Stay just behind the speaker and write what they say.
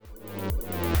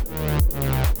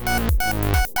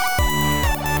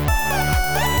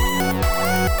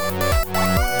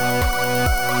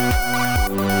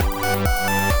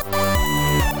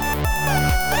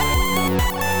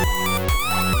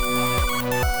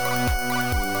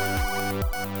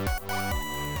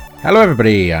Hello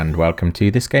everybody and welcome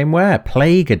to This Game Where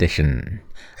Plague Edition.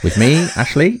 With me,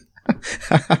 Ashley.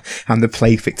 And the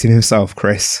plague victim himself,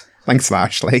 Chris. Thanks for that,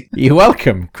 Ashley. You're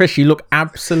welcome. Chris, you look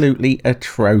absolutely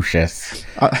atrocious.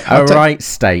 Right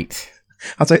state.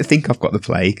 I don't think I've got the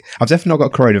plague. I've definitely not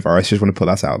got coronavirus, just want to put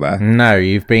that out there. No,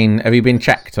 have you been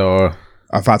checked or?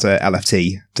 I've had a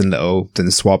LFT, done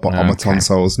the swab on my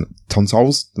tonsils.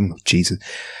 Tonsils? Oh, Jesus.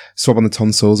 Swab on the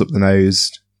tonsils, up the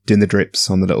nose, doing the drips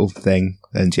on the little thing.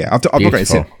 And yeah, I've not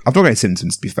got any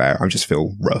symptoms, to be fair. I just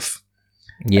feel rough.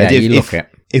 Yeah, you look it.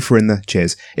 If we're in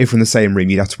the same room,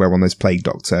 you'd have to wear one of those plague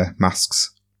doctor masks.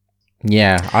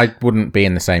 Yeah, I wouldn't be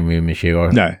in the same room as you.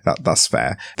 Or... No, that's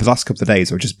fair. The last couple of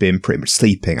days, I've just been pretty much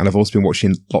sleeping, and I've also been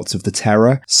watching lots of The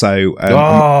Terror. So,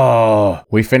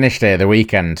 we finished it the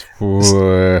weekend.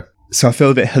 So I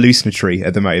feel a bit hallucinatory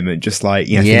at the moment, just like,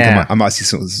 I think I might see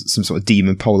some sort of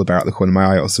demon polar bear out the corner of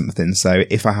my eye or something. So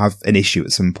if I have an issue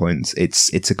at some point,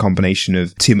 it's a combination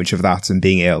of too much of that and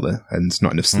being ill and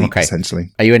not enough sleep,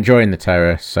 essentially. Are you enjoying The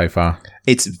Terror so far?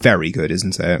 It's very good,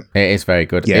 isn't it? It is very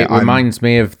good. Yeah, it reminds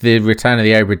me of The Return of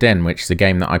the Obra Dinn, which is a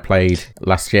game that I played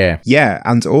last year. Yeah,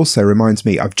 and also reminds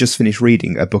me, I've just finished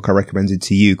reading a book I recommended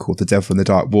to you called The Devil in the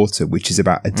Dark Water, which is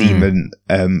about a demon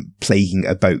plaguing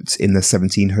a boat in the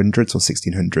 1700s or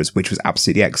 1600s, which was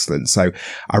absolutely excellent. So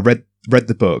I read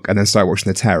the book and then started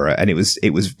watching The Terror, and it was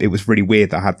really weird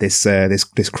that I had this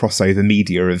crossover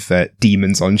media of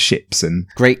demons on ships and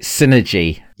great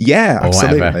synergy. Yeah,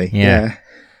 absolutely. Yeah.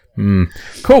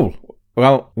 Cool.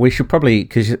 Well, we should probably,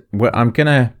 because I'm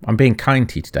being kind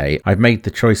to you today. I've made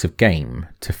the choice of game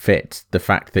to fit the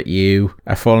fact that you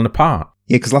are falling apart.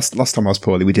 Yeah, because last time I was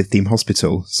poorly, we did Theme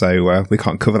Hospital, so we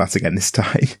can't cover that again this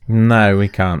time. No, we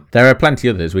can't. There are plenty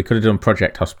others. We could have done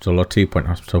Project Hospital or 2 Point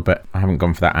Hospital, but I haven't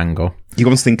gone for that angle. You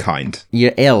want something kind.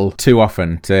 You're ill too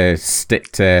often to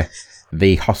stick to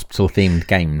the hospital-themed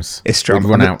games. It's true. We'd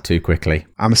run out too quickly.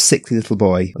 I'm a sickly little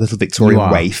boy, a little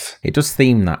Victorian waif. It does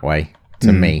theme that way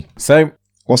to me. So,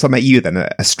 what's that make you then?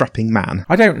 A strapping man?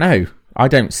 I don't know. I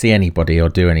don't see anybody or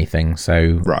do anything,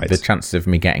 so the chances of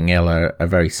me getting ill are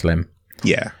very slim.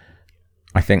 Yeah.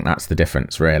 I think that's the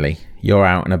difference, really. You're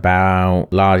out and about,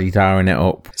 la-di-da-ing it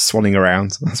up. Swanning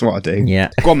around. That's what I do. Yeah.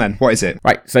 Go on then. What is it?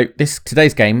 Right. So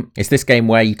today's game is this game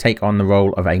where you take on the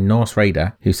role of a Norse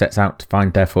raider who sets out to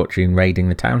find their fortune raiding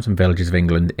the towns and villages of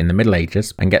England in the Middle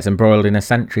Ages and gets embroiled in a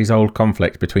centuries-old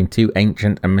conflict between two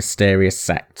ancient and mysterious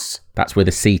sects. That's with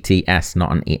a CTS,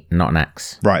 not an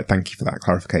X. Right. Thank you for that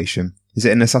clarification. Is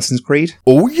it an Assassin's Creed?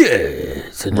 Oh, yeah.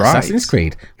 It's an Assassin's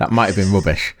Creed. That might have been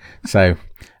rubbish. So...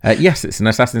 yes, it's an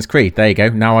Assassin's Creed. There you go.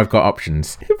 Now I've got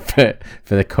options for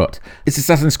the cut. It's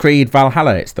Assassin's Creed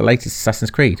Valhalla. It's the latest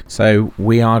Assassin's Creed. So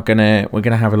we're gonna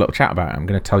have a little chat about it. I'm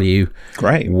gonna tell you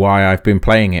why I've been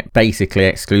playing it basically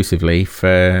exclusively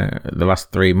for the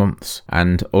last 3 months,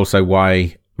 and also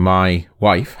why my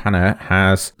wife Hannah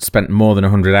has spent more than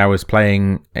 100 hours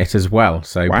playing it as well.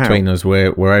 So between us,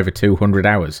 we're over 200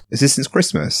 hours. Is this since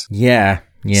Christmas? Yeah.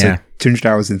 So 200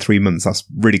 hours in 3 months, that's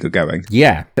really good going.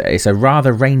 Yeah, it's a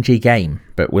rather rangy game,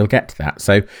 but we'll get to that.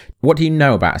 So what do you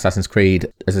know about Assassin's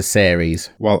Creed as a series?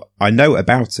 Well, I know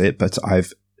about it, but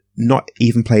I've not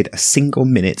even played a single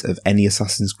minute of any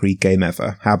Assassin's Creed game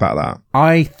ever. How about that?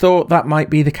 I thought that might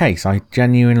be the case. I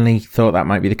genuinely thought that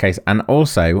might be the case. And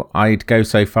also, I'd go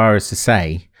so far as to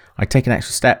say... I'd take an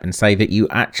extra step and say that you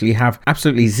actually have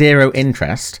absolutely zero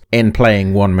interest in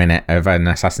playing 1 minute of an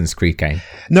Assassin's Creed game.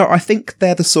 No, I think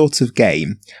they're the sort of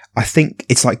game. I think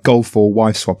it's like golf or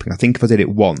wife swapping. I think if I did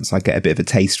it once, I'd get a bit of a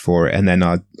taste for it, and then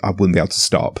I wouldn't be able to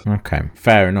stop. Okay,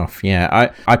 fair enough.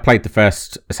 Yeah, I played the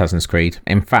first Assassin's Creed.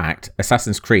 In fact,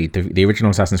 Assassin's Creed, the original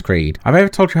Assassin's Creed. Have I ever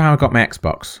told you how I got my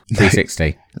Xbox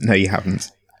 360? No, you haven't.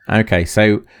 Okay,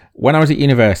 so when I was at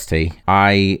university,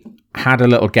 I had a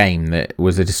little game that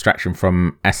was a distraction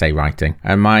from essay writing,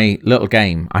 and my little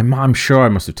game, I'm sure I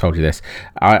must have told you this,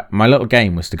 my little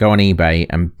game was to go on eBay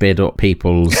and bid up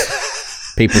people's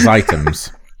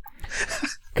items.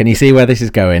 Can you see where this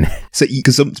is going? So you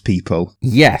gazumped people?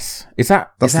 Yes.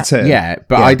 That's the term? Yeah,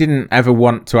 but I didn't ever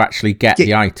want to actually get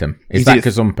the item. Is that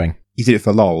gazumping? You did it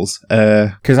for lols.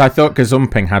 Because I thought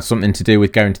gazumping had something to do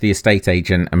with going to the estate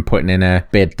agent and putting in a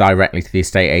bid directly to the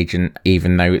estate agent,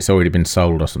 even though it's already been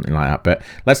sold or something like that. But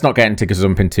let's not get into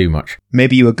gazumping too much.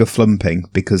 Maybe you were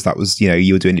gaflumping because that was,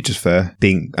 you were doing it just for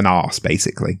being an arse,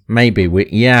 basically. Maybe.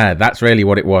 That's really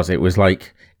what it was. It was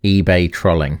like eBay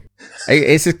trolling.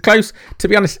 It's as close, to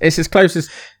be honest, it's as close as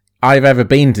I've ever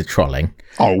been to trolling.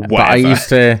 Oh, whatever. But I used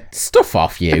to stuff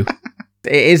off you.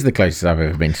 It is the closest I've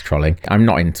ever been to trolling. I'm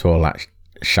not into all that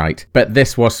shite. But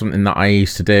this was something that I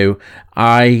used to do.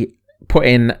 I put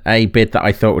in a bid that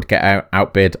I thought would get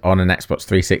outbid on an Xbox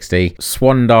 360,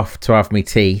 swanned off to have me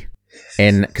tea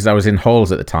in, because I was in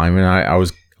halls at the time, and I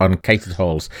was on catered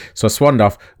halls. So I swanned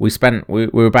off. We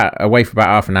were about away for about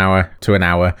half an hour to an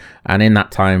hour, and in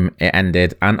that time it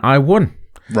ended, and I won.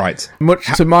 Right.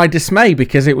 Much to my dismay,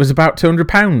 because it was about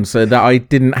 £200 that I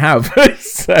didn't have.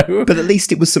 So, but at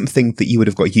least it was something that you would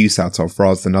have got use out of,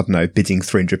 rather than, I don't know, bidding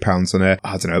 £300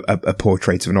 on a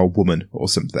portrait of an old woman or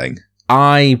something.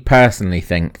 I personally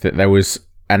think that there was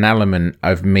an element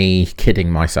of me kidding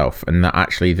myself, and that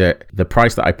actually the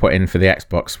price that I put in for the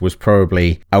Xbox was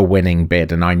probably a winning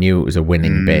bid, and I knew it was a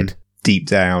winning bid. Deep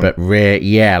down. But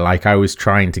like I was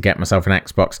trying to get myself an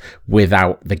Xbox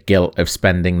without the guilt of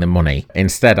spending the money.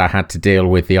 Instead, I had to deal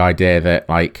with the idea that,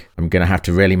 like, I'm going to have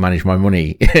to really manage my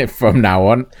money from now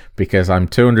on, because I'm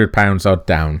 £200 odd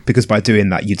down. Because by doing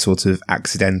that, you'd sort of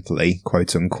accidentally,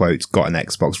 quote unquote, got an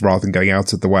Xbox rather than going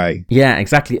out of the way. Yeah,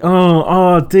 exactly.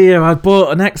 Oh dear, I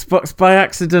bought an Xbox by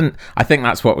accident. I think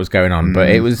that's what was going on,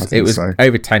 but it was so.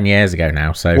 Over 10 years ago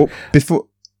now. So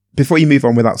Before you move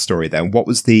on with that story, then, what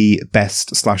was the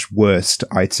best/worst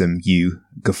item you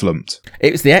gaflumped?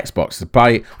 It was the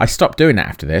Xbox. I stopped doing it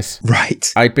after this.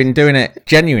 Right. I'd been doing it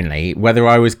genuinely, whether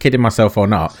I was kidding myself or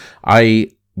not.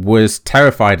 I was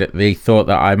terrified at the thought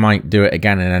that I might do it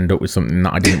again and end up with something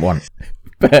that I didn't want.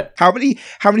 But how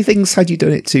many things had you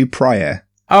done it to prior?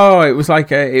 Oh, it was like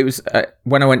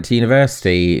when I went to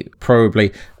university,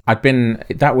 probably. When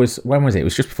was it? It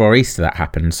was just before Easter that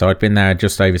happened. So I'd been there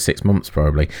just over 6 months,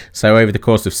 probably. So over the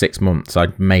course of 6 months,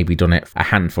 I'd maybe done it a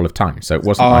handful of times. So it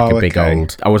wasn't like a big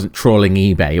old, I wasn't trawling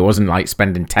eBay. It wasn't like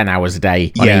spending 10 hours a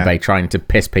day on eBay trying to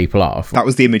piss people off. That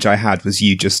was the image I had, was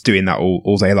you just doing that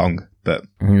all day long. But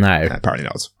no, apparently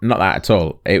not. Not that at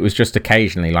all. It was just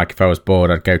occasionally, like if I was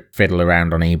bored, I'd go fiddle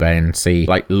around on eBay and see,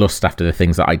 like, lust after the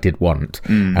things that I did want,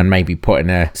 and maybe put in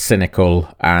a cynical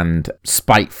and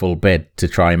spiteful bid to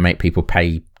try and make people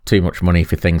pay too much money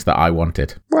for things that I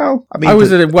wanted. Well, I mean, I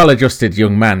was a well-adjusted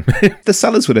young man. The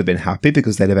sellers would have been happy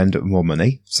because they'd have ended up with more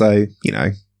money. So, you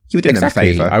were doing them a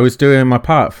favour. I was doing my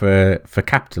part for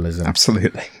capitalism.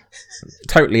 Absolutely.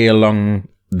 Totally along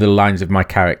the lines of my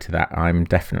character, that I'm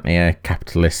definitely a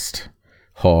capitalist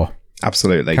whore.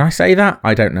 Absolutely. Can I say that?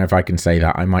 I don't know if I can say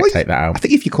that. I might take that out. I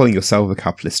think if you're calling yourself a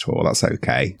capitalist whore, that's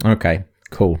okay. Okay,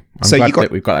 cool. I'm glad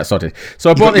that we've got that sorted.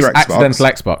 So I bought this accidental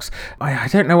Xbox. I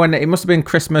don't know when. It must have been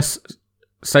Christmas.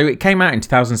 So it came out in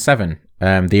 2007,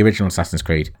 the original Assassin's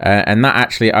Creed. And that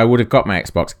actually, I would have got my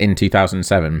Xbox in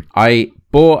 2007. I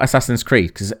bought Assassin's Creed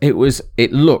because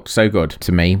it looked so good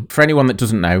to me. For anyone that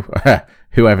doesn't know,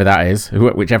 whoever that is,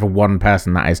 whichever one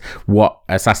person that is, what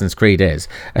Assassin's Creed is.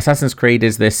 Assassin's Creed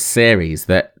is this series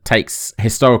that takes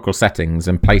historical settings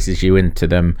and places you into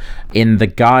them in the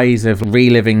guise of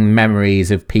reliving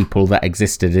memories of people that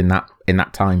existed in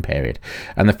that time period.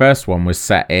 And the first one was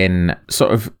set in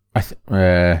sort of,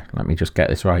 let me just get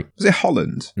this right. Was it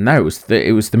Holland? No,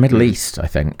 it was the Middle East, I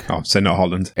think. Oh, so not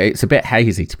Holland. It's a bit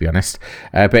hazy, to be honest.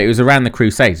 But it was around the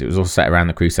Crusades. It was all set around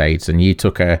the Crusades, and you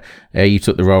took the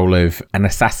role of an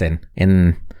assassin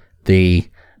in the.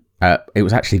 It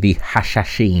was actually the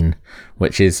Hashashin,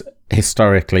 which is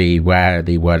historically where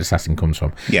the word assassin comes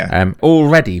from. Yeah.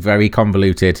 Already very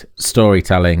convoluted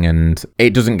storytelling, and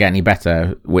it doesn't get any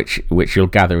better, which you'll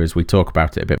gather as we talk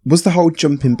about it a bit. Was the whole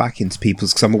jumping back into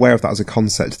people's, because I'm aware of that as a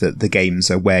concept, that the games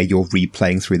are where you're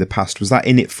replaying through the past. Was that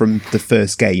in it from the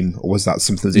first game, or was that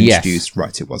something that was introduced? Yes.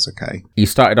 Right, it was, okay. You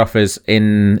started off as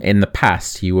in the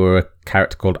past, you were a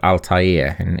character called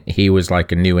Altair, and he was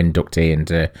like a new inductee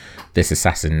into this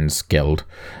Assassin's Guild.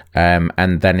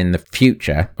 And then in the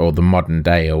future, or the modern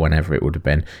day, or whenever it would have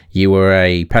been, you were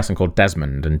a person called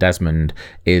Desmond, and Desmond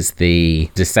is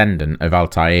the descendant of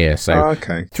Altair. So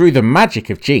through the magic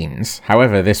of genes,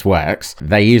 however this works,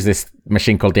 they use this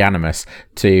machine called the Animus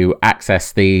to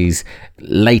access these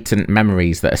latent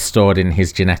memories that are stored in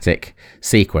his genetic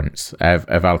sequence of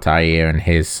Altair and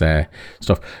his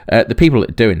stuff. The people that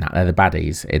are doing that, they're the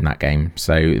baddies in that game.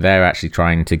 So they're actually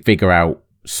trying to figure out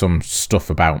some stuff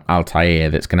about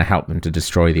Altair that's going to help them to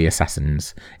destroy the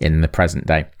assassins in the present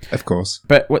day. Of course.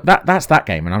 But that's that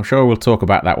game, and I'm sure we'll talk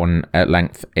about that one at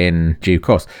length in due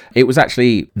course. It was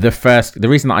actually the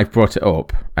reason that I've brought it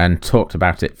up and talked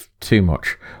about it too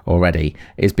much already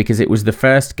is because it was the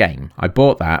first game. I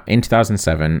bought that in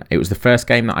 2007. It was the first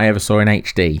game that I ever saw in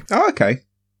HD. Oh, okay.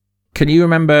 Can you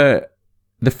remember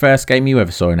the first game you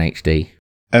ever saw in HD?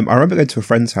 I remember going to a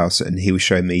friend's house and he was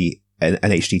showing me an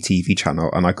HD TV channel,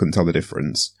 and I couldn't tell the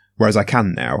difference. whereas I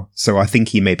can now. So I think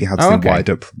he maybe had something wired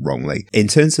up wrongly. In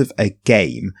terms of a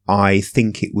game, I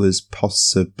think it was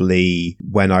possibly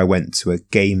when I went to a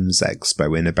games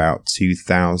expo in about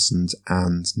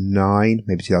 2009,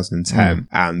 maybe 2010,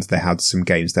 and they had some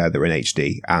games there that were in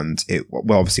HD, and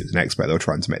obviously it was an expo, they were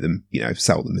trying to make them,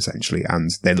 sell them essentially,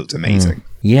 and they looked amazing.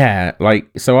 Yeah,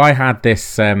 so I had this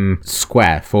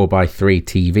square 4x3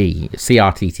 TV,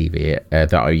 CRT TV,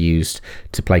 that I used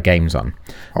to play games on.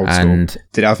 Old school.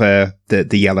 Did it have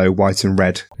the yellow, white and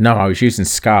red? No, I was using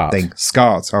SCART.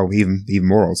 SCART. Oh, even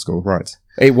more old school, right?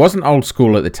 It wasn't old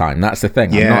school at the time. That's the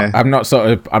thing. Yeah. I'm not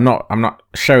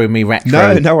showing me retro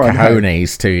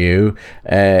cojones to you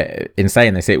in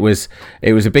saying this. It was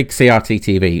a big CRT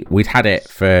TV. We'd had it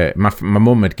for my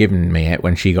mum had given me it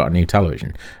when she got a new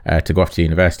television to go off to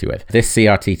university with. This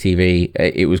CRT TV,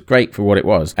 it was great for what it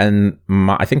was. And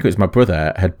I think it was my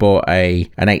brother had bought an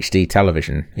HD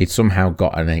television. He'd somehow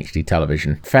got an HD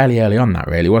television fairly early on, that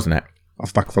really, wasn't it?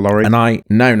 Off the back of the lorry?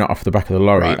 No, not off the back of the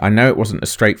lorry. Right. I know it wasn't a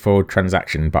straightforward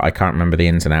transaction, but I can't remember the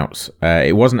ins and outs.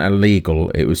 It wasn't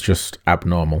illegal. It was just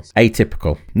abnormal.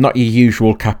 Atypical. Not your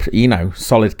usual,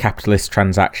 solid capitalist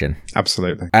transaction.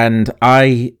 Absolutely. And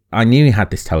I knew he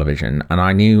had this television, and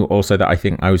I knew also that I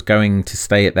think I was going to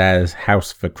stay at their house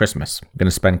for Christmas. I'm going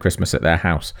to spend Christmas at their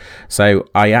house. So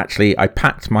I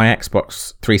packed my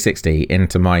Xbox 360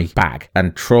 into my bag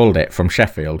and trawled it from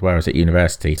Sheffield, where I was at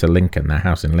university, to Lincoln, their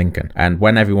house in Lincoln. And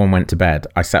when everyone went to bed,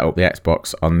 I set up the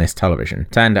Xbox on this television,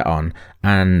 turned it on,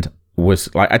 and was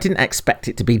I didn't expect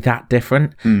it to be that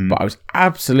different, but I was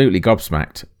absolutely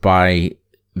gobsmacked by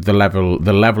the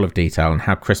level of detail and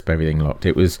how crisp everything looked.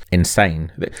 It was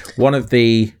insane. One of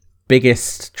the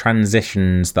biggest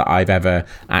transitions that I've ever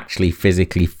actually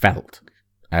physically felt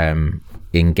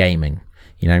in gaming.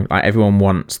 Everyone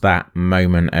wants that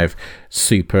moment of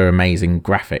super amazing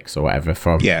graphics or whatever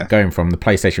from going from the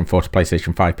PlayStation 4 to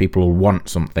PlayStation 5. People will want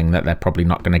something that they're probably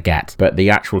not going to get. But the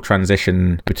actual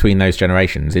transition between those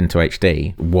generations into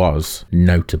HD was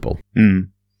notable.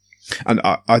 And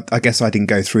I guess I didn't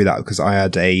go through that because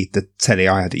the telly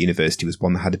I had at university was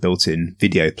one that had a built-in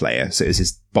video player. So it was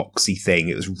this boxy thing.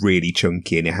 It was really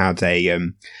chunky, and it had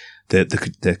the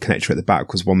connector at the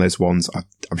back was one of those ones.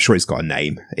 I'm sure it's got a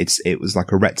name. It was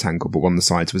like a rectangle, but one of the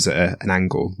sides was at an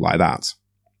angle like that.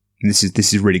 And this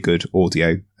is really good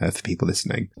audio for people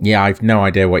listening. Yeah, I've no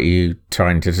idea what you're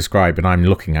trying to describe, and I'm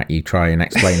looking at you try and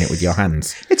explain it with your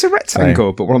hands. It's a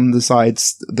rectangle, but one of the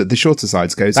sides, the shorter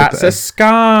sides goes up. That's a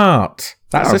SCART.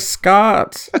 That's a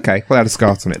SCART. Okay, well, I had a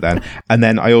SCART on it then. And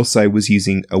then I also was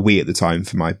using a Wii at the time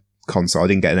for my console. I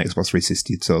didn't get an Xbox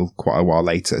 360 till quite a while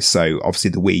later. So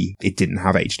obviously the Wii, it didn't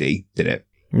have HD, did it?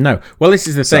 No. Well, this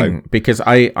is the thing, because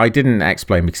I didn't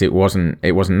explain because it wasn't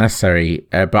necessary.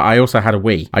 But I also had a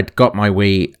Wii. I'd got my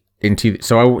Wii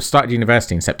so I started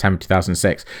university in September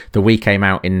 2006. The Wii came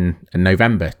out in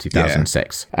November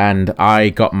 2006, and I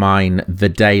got mine the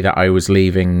day that I was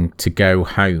leaving to go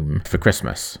home for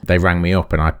Christmas. They rang me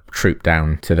up, and I trooped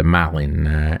down to the Mall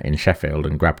in Sheffield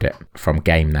and grabbed it from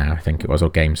Game Now, I think it was, or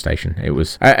Game Station. It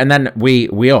was, and then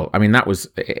we all. I mean, that was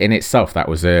in itself, that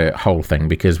was a whole thing,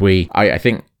 because I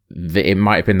think it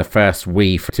might have been the first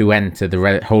Wii to enter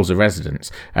the halls of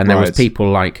residence, and there was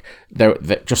people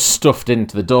that just stuffed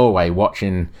into the doorway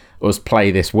watching us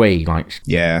play this Wii,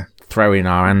 throwing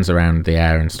our hands around the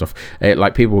air and stuff.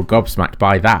 People were gobsmacked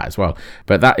by that as well.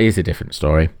 But that is a different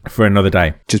story for another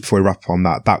day. Just before we wrap on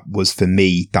that was for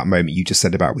me that moment you just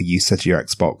said about where you set your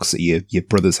Xbox at your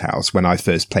brother's house when I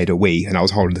first played a Wii, and I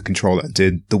was holding the controller and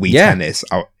doing the Wii tennis.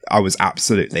 I was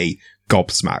absolutely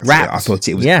gobsmacked. I thought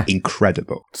it was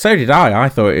incredible. So did I. I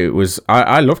thought it was.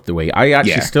 I loved the Wii. I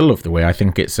actually still love the Wii. I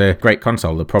think it's a great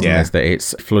console. The problem is that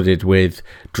it's flooded with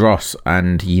dross,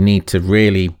 and you need to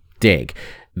really dig.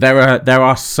 There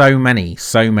are so many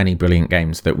brilliant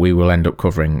games that we will end up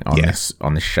covering on this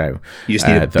show. You just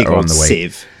need a big old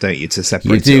sieve, don't you, to separate it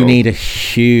all? You do need a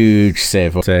huge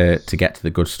sieve to get to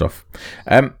the good stuff.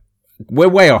 We're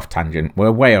way off tangent.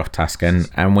 We're way off task,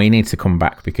 and we need to come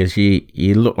back because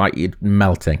you look like you're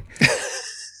melting.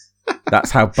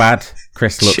 That's how bad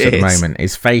Chris looks at the moment.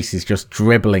 His face is just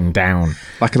dribbling down.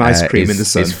 Like an ice cream in the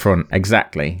sun. His front,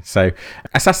 exactly. So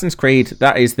Assassin's Creed,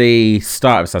 that is the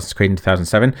start of Assassin's Creed in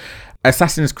 2007.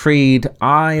 Assassin's Creed,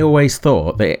 I always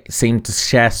thought that it seemed to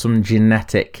share some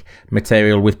genetic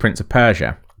material with Prince of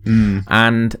Persia.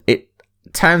 And it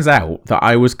turns out that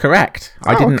I was correct.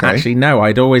 I didn't actually know.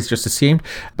 I'd always just assumed.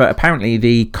 But apparently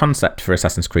the concept for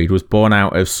Assassin's Creed was born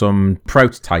out of some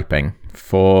prototyping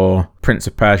for Prince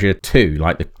of Persia 2,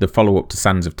 like the follow-up to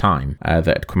Sands of Time that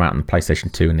had come out on the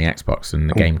PlayStation 2 and the Xbox and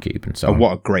the GameCube and so on.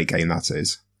 What a great game that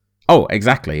is. Oh,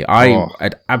 exactly. I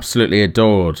had absolutely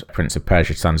adored Prince of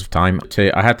Persia: Sands of Time.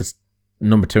 I had this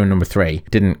number 2 and number 3.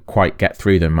 Didn't quite get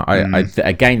through them.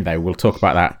 Again, though, we'll talk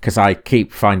about that because I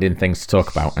keep finding things to talk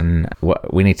about, and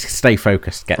we need to stay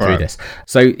focused, get through this.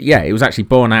 So, yeah, it was actually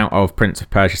born out of Prince of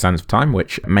Persia: Sands of Time,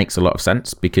 which makes a lot of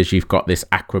sense because you've got this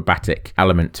acrobatic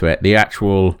element to it. The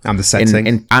actual... And the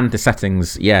setting. And the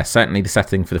settings, yeah, certainly the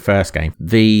setting for the first game.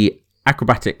 The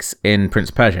acrobatics in Prince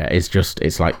of Persia is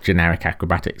it's like generic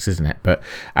acrobatics, isn't it? But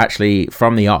actually,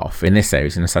 from the off, in this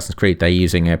series, in Assassin's Creed, they're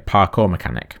using a parkour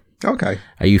mechanic. Okay.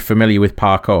 Are you familiar with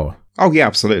parkour? Oh, yeah,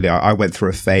 absolutely. I went through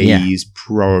a phase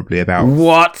probably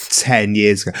about 10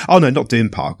 years ago. Oh, no, not doing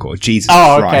parkour. Jesus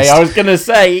Christ. Okay. I was going to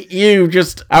say, you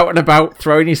just out and about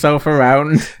throwing yourself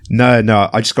around. No.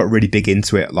 I just got really big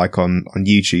into it, like on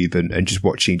YouTube and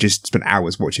just spent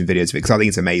hours watching videos of it because I think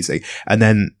it's amazing. And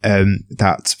then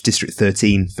that District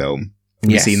 13 film.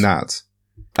 Have you seen that?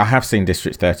 I have seen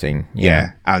District 13.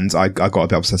 Yeah. And I got a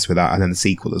bit obsessed with that, and then the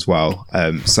sequel as well.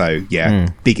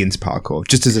 Big into parkour,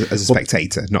 just as a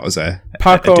spectator, not as a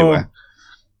doer.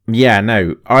 Yeah,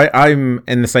 no, I'm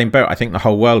in the same boat. I think the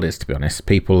whole world is, to be honest.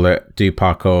 People that do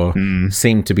parkour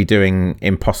seem to be doing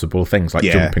impossible things, like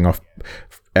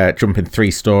jumping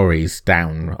 3 stories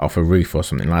down off a roof or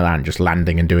something like that and just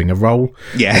landing and doing a roll.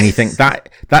 Yeah. And you think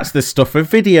that's the stuff of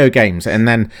video games. And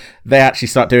then they actually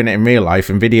start doing it in real life,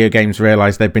 and video games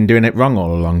realise they've been doing it wrong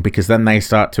all along, because then they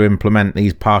start to implement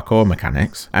these parkour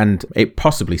mechanics. And it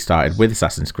possibly started with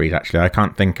Assassin's Creed, actually. I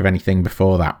can't think of anything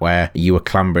before that where you were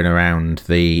clambering around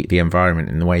the environment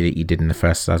in the way that you did in the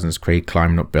first Assassin's Creed,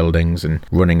 climbing up buildings and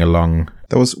running along.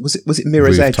 There was it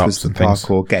Mirror's Edge was the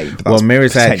parkour game? But that's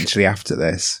Mirror's potentially Edge, after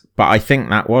this. But I think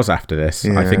that was after this.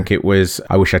 Yeah. I think it was...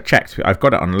 I wish I checked. I've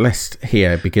got it on the list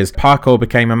here because parkour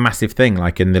became a massive thing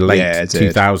like in the late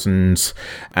 2000s,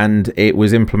 and it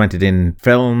was implemented in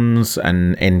films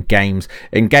and in games.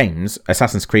 In games,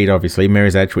 Assassin's Creed, obviously,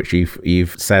 Mirror's Edge, which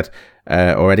you've said...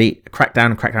 already.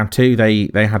 Crackdown 2,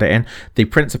 they had it in. The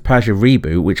Prince of Persia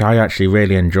reboot, which I actually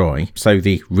really enjoy, so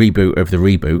the reboot of the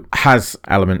reboot, has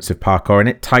elements of parkour in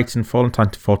it. Titanfall and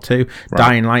Titanfall 2, right.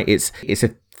 Dying Light, it's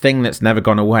a thing that's never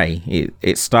gone away.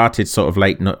 It started sort of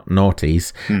late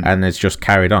noughties and it's just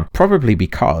carried on, probably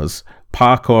because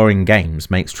parkour in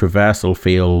games makes traversal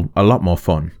feel a lot more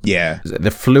fun. Yeah.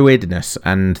 The fluidness,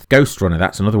 and Ghost Runner,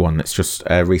 that's another one that's just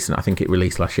recent. I think it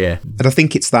released last year. And I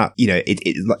think it's that,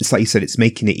 it's like you said, it's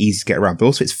making it easy to get around, but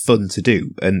also it's fun to do.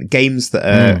 And games that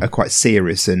are quite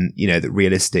serious and, that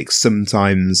realistic,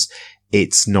 sometimes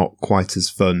it's not quite as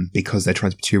fun because they're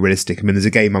trying to be too realistic. I mean, there's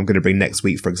a game I'm going to bring next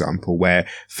week, for example, where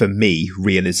for me,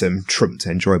 realism trumped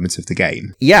enjoyment of the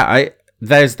game. Yeah,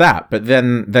 there's that, but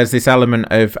then there's this element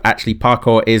of actually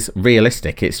parkour is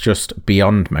realistic. It's just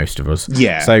beyond most of us.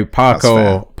 Yeah. So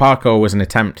parkour was an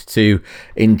attempt to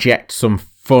inject some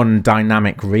fun,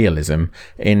 dynamic realism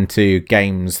into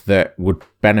games that would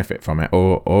benefit from it,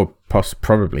 or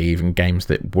probably even games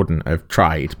that wouldn't have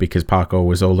tried because parkour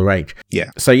was all the rage.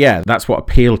 Yeah. So yeah, that's what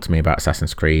appealed to me about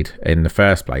Assassin's Creed in the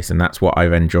first place, and that's what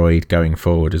I've enjoyed going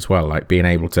forward as well. Like being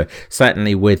able to,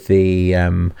 certainly with the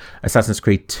Assassin's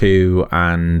Creed 2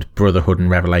 and Brotherhood and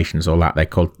Revelations, all that, they're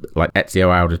called like Ezio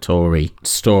Auditore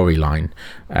storyline.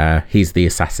 He's the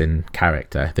assassin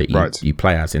character that you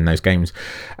play as in those games,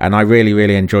 and I really,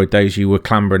 really enjoyed those. You were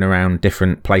clambering around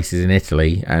different places in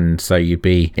Italy, and so you'd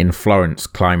be in Florence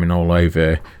climbing all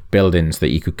over buildings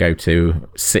that you could go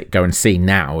and see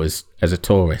now as a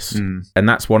tourist. And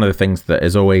that's one of the things that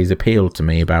has always appealed to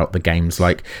me about the games,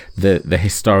 like the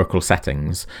historical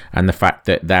settings and the fact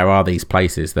that there are these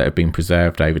places that have been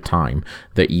preserved over time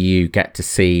that you get to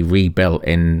see rebuilt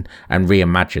in and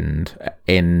reimagined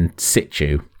in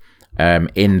situ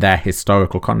in their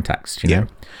historical context, you know.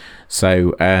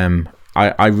 So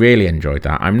I really enjoyed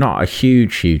that. I'm not a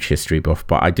huge history buff,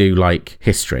 but I do like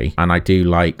history and I do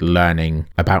like learning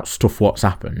about stuff what's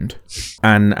happened.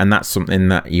 And that's something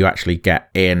that you actually get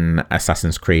in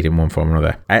Assassin's Creed in one form or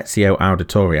another. Ezio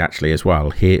Auditore actually as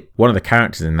well. One of the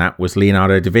characters in that was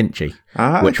Leonardo da Vinci,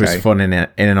 which was fun in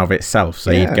and of itself.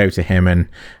 So you'd go to him and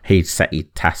he'd set you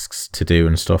tasks to do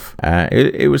and stuff.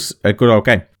 It was a good old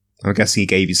game. I'm guessing he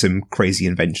gave you some crazy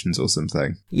inventions or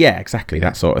something. Yeah, exactly.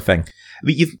 That sort of thing. I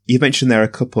mean, you've mentioned there are a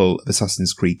couple of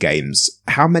Assassin's Creed games.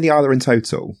 How many are there in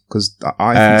total? Because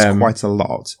I think it's quite a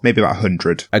lot. Maybe about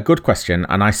 100. A good question.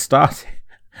 And I started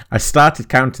I started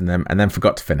counting them and then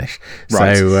forgot to finish.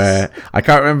 Right. So I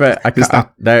can't remember.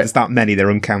 There's that many, they're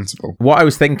uncountable. What I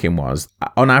was thinking was,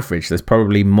 on average, there's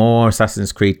probably more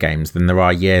Assassin's Creed games than there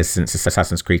are years since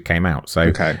Assassin's Creed came out.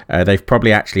 So they've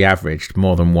probably actually averaged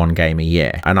more than one game a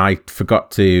year. And I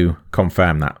forgot to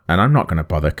confirm that. And I'm not going to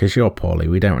bother because you're poorly.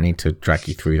 We don't need to drag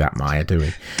you through that, Maya, do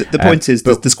we? The point is,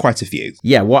 there's quite a few.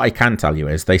 Yeah, what I can tell you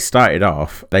is they started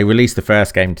off, they released the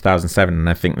first game in 2007 and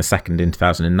I think the second in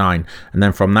 2009. And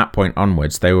then from that point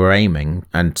onwards, they were aiming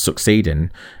and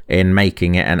succeeding in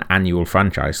making it an annual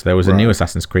franchise. So there was a new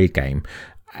Assassin's Creed game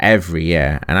every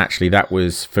year, and actually that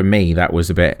was, for me, that was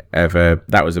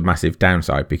a massive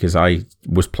downside, because I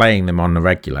was playing them on the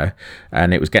regular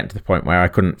and it was getting to the point where I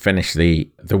couldn't finish the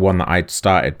one that I'd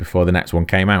started before the next one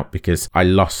came out, because I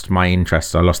lost my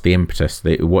interest, I lost the impetus,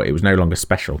 it was no longer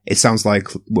special. It sounds like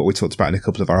what we talked about in a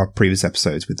couple of our previous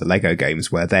episodes with the Lego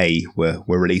games, where they were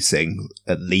releasing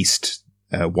at least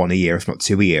one a year, if not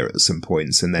two a year at some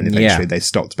points, and then eventually they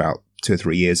stopped about 2 or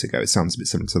 3 years ago. It sounds a bit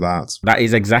similar to that. That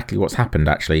is exactly what's happened,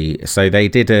 actually. So they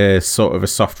did a sort of a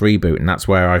soft reboot, and that's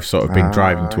where I've sort of been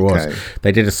driving towards. Okay.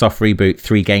 They did a soft reboot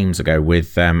 3 games ago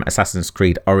with Assassin's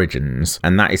Creed Origins,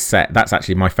 and that's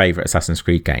actually my favourite Assassin's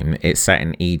Creed game. It's set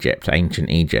in Egypt,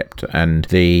 ancient Egypt, and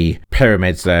the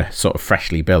pyramids are sort of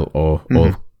freshly built or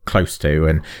close to,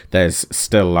 and there's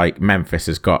still, like, Memphis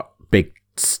has got big,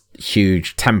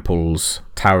 huge temples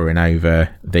towering over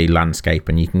the landscape,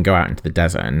 and you can go out into the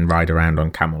desert and ride around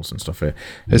on camels and stuff.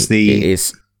 Has the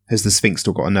Sphinx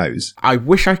still got a nose? I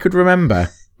wish I could remember.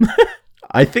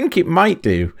 I think it might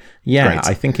do. Yeah, great.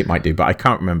 I think it might do, but I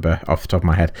can't remember off the top of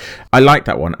my head. I like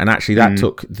that one, and actually that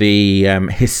took the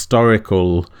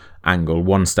historical angle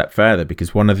one step further,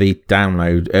 because one of the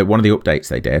updates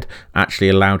they did actually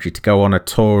allowed you to go on a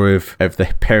tour of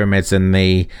the pyramids and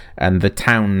the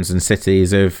towns and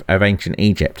cities of ancient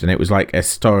Egypt, and it was like a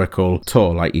historical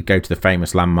tour, like you'd go to the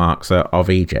famous landmarks of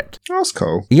Egypt. That's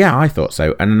cool. Yeah, I thought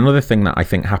so. And another thing that I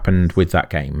think happened with that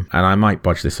game, and I might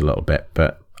bodge this a little bit,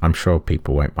 but I'm sure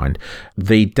people won't mind.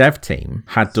 The dev team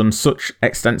had done such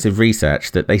extensive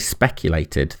research that they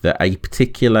speculated that a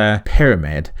particular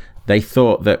pyramid, they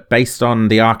thought that based on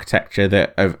the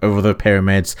architecture of other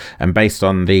pyramids and based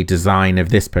on the design of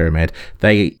this pyramid,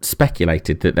 they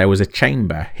speculated that there was a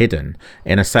chamber hidden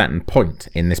in a certain point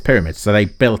in this pyramid. So they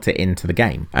built it into the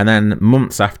game. And then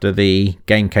months after the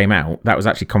game came out, that was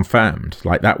actually confirmed.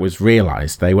 Like, that was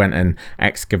realised. They went and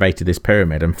excavated this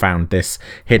pyramid and found this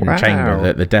hidden chamber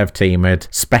that the dev team had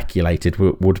speculated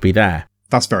would be there.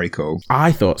 That's very cool.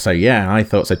 I thought so, yeah. I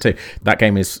thought so too. That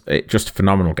game is just a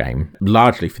phenomenal game,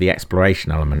 largely for the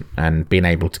exploration element and being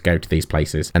able to go to these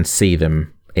places and see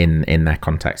them in their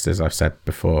context, as I've said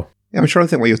before. Yeah, I'm trying to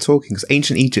think what you're talking, because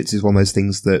ancient Egypt is one of those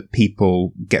things that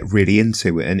people get really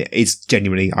into, and it's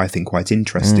genuinely, I think, quite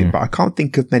interesting. But I can't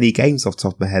think of many games off the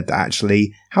top of my head that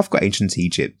actually have got ancient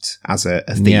Egypt as a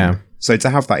theme. Yeah. So to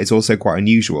have that is also quite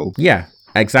unusual. Yeah.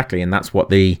 Exactly, and that's what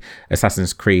the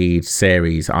Assassin's Creed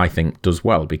series, I think, does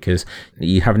well, because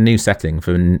you have a new setting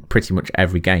for pretty much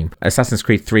every game. Assassin's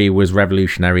Creed 3 was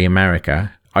Revolutionary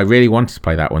America. I really wanted to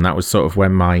play that one. That was sort of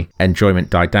when my enjoyment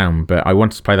died down, but I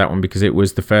wanted to play that one because it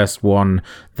was the first one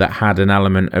that had an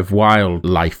element of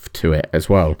wildlife to it as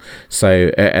well.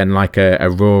 So, and like a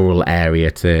rural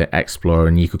area to explore,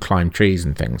 and you could climb trees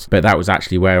and things. But that was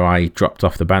actually where I dropped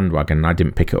off the bandwagon. I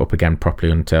didn't pick it up again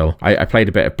properly until I played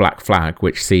a bit of Black Flag,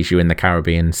 which sees you in the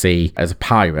Caribbean Sea as a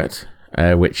pirate,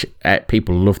 which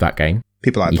people love that game.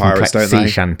 People like pirates, don't they? Sea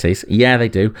shanties. Yeah, they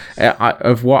do.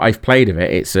 Of what I've played of it,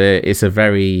 it's a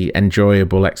very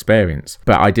enjoyable experience.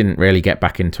 But I didn't really get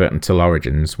back into it until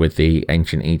Origins with the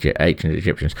ancient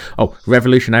Egyptians. Oh,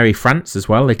 Revolutionary France as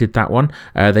well. They did that one.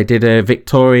 They did a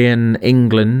Victorian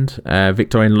England,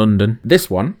 Victorian London. This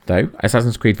one, though,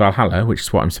 Assassin's Creed Valhalla, which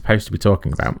is what I'm supposed to be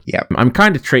talking about. Yeah, I'm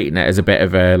kind of treating it as a bit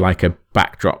of a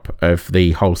backdrop of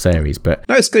the whole series, but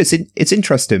no, it's good. It's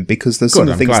interesting because there's some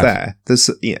things there.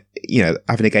 There's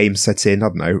having a game set in, I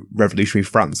don't know, Revolutionary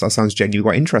France. That sounds genuinely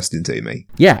quite interesting to me.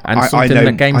 Yeah, and something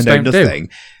that games don't do.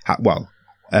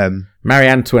 Marie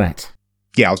Antoinette.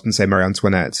 Yeah, I was going to say Marie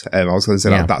Antoinette. I was going to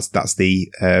say that's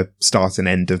the start and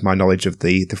end of my knowledge of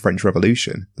the French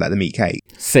Revolution. Let them eat cake.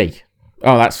 See,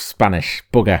 that's Spanish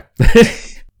bugger.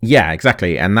 Yeah,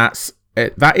 exactly, and that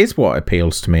is what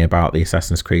appeals to me about the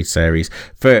Assassin's Creed series.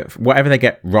 For whatever they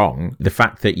get wrong, the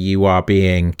fact that you are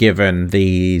being given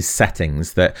these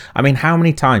settings that, I mean, how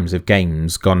many times have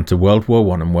games gone to World War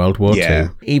I and World War II?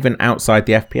 Even outside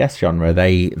the FPS genre,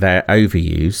 they're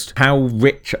overused. How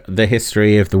rich the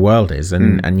history of the world is,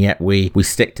 and yet we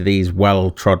stick to these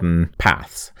well-trodden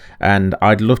paths. And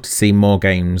I'd love to see more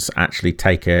games actually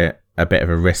take a a bit of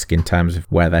a risk in terms of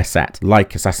where they're set,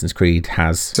 like Assassin's Creed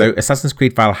has. So Assassin's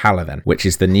Creed Valhalla, then, which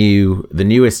is the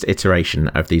newest iteration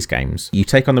of these games, you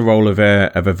take on the role of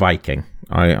a Viking.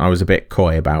 I was a bit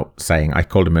coy about saying I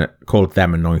called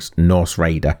them a Norse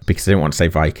raider because I didn't want to say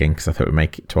Viking because I thought it would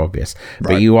make it too obvious.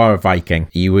 Right. But you are a Viking.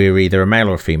 You were either a male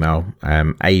or a female,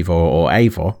 Eivor or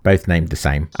Eivor, both named the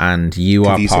same, and you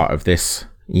are part of this.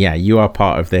 Yeah, you are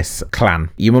part of this clan.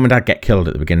 Your mum and dad get killed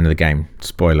at the beginning of the game.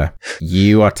 Spoiler.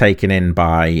 You are taken in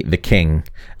by the king,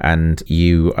 and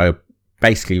you are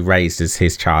basically raised as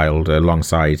his child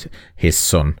alongside his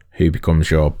son, who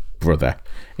becomes your brother,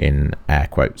 in air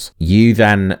quotes. You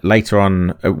then, later on,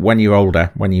 when you're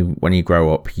older, when you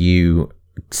grow up, you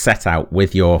set out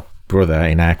with your brother,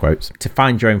 in air quotes, to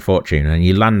find your own fortune, and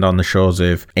you land on the shores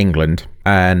of England.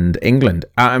 And England,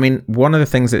 I mean, one of the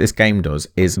things that this game does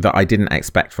is that I didn't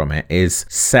expect from it is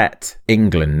set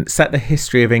the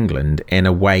history of England in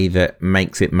a way that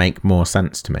makes it make more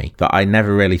sense to me, that I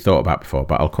never really thought about before,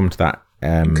 but I'll come to that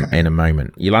in a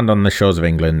moment. You land on the shores of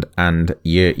England, and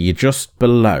you're just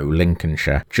below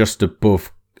Lincolnshire, just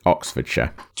above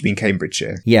Oxfordshire. Do you mean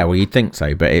Cambridgeshire? Yeah, well, you'd think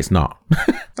so, but it's not.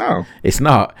 Oh, it's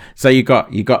not. So you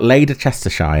got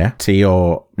Leicestershire to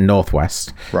your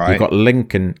northwest. Right. You've got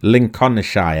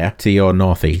Lincolnshire to your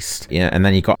northeast. Yeah, and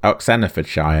then you got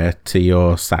Oxfordshire to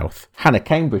your south. Hannah,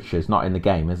 Cambridgeshire's not in the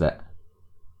game, is it?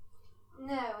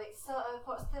 No, it's sort of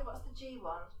what's the G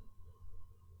one?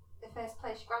 The first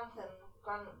place,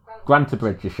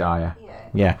 Grantabridgeshire.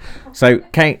 Yeah. So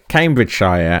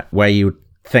Cambridgeshire, where you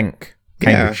think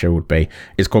Cambridgeshire would be,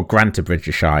 is called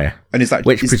Grantabridgeshire. And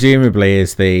presumably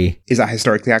is that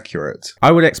historically accurate?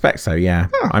 I would expect so, yeah.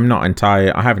 Huh. I'm not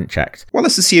entirely, I haven't checked. Well,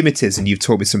 let's assume it is, and you've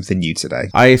taught me something new today.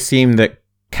 I assume that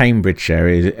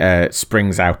Cambridgeshire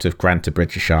springs out of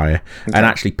Grantabridgeshire, and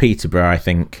actually Peterborough, I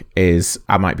think,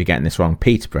 I might be getting this wrong,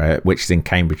 Peterborough, which is in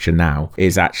Cambridgeshire now,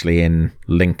 is actually in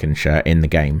Lincolnshire in the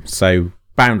game. So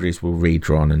boundaries will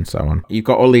redrawn and so on. You've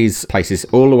got all these places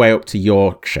all the way up to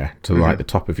Yorkshire, to like the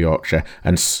top of Yorkshire,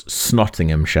 and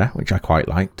Nottinghamshire, which I quite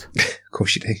liked. Of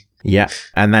course you do. Yeah,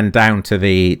 and then down to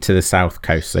the south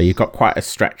coast. So you've got quite a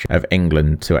stretch of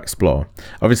England to explore.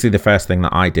 Obviously, the first thing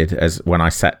that I did when I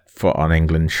set foot on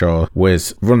England shore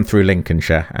was run through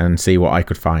Lincolnshire and see what I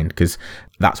could find, because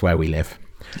that's where we live.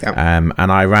 Yep. And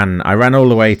I ran all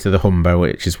the way to the Humber,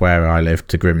 which is where I live,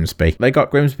 to Grimsby. They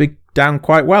got Grimsby down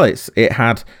quite well. It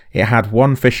had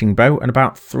one fishing boat and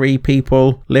about 3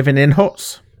 people living in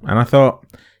huts, and I thought,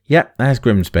 yeah, there's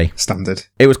Grimsby. Standard.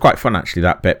 It was quite fun actually,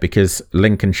 that bit, because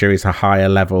Lincolnshire is a higher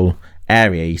level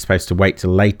area. You're supposed to wait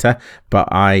till later, but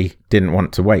I didn't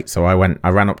want to wait, so I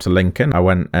ran up to Lincoln. I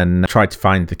went and tried to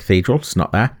find the cathedral. It's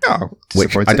not there. Oh,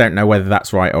 which I don't know whether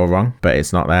that's right or wrong, but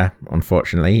it's not there,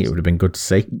 unfortunately. It would have been good to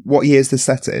see. What year is this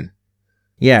set in?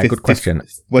 Yeah, good question.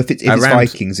 Well, if it's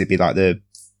Vikings, it'd be like the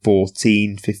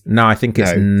 14, 15... No, I think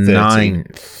it's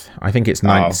 9th. I think it's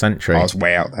 9th century. I was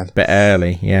way out then. Bit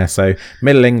early, yeah. So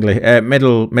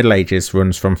Middle Ages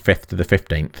runs from 5th to the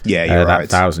 15th. Yeah, you're right.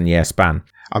 That 1,000-year span.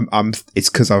 It's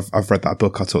because I've read that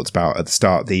book I talked about at the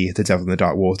start, the Devil in the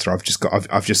Dark Water. I've just got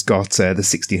the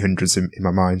 1600s in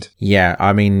my mind. Yeah,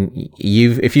 I mean,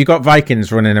 if you got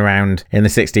Vikings running around in the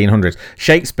 1600s,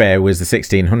 Shakespeare was the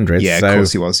 1600s. Yeah, of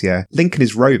course he was. Yeah, Lincoln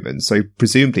is Roman, so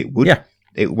presumably it would. Yeah.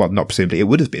 Not presumably, it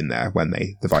would have been there when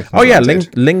the Vikings. Oh yeah,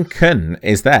 Lincoln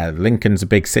is there. Lincoln's a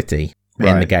big city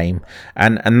in the game,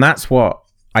 and that's what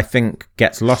I think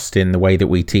gets lost in the way that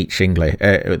we teach English,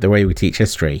 the way we teach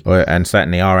history, and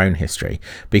certainly our own history.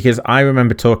 Because I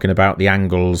remember talking about the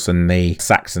Angles and the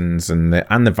Saxons and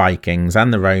the Vikings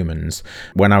and the Romans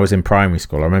when I was in primary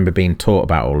school. I remember being taught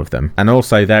about all of them, and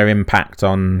also their impact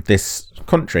on this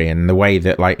country and the way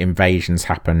that like invasions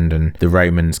happened and the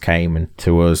Romans came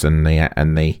to us and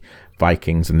the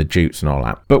Vikings and the Jutes and all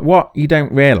that. But what you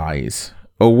don't realise,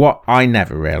 or what I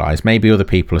never realised, maybe other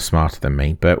people are smarter than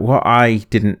me, but what I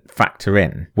didn't factor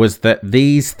in was that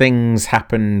these things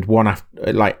happened one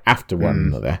after one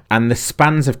another, and the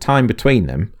spans of time between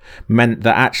them meant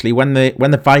that actually when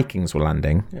the Vikings were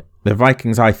landing, the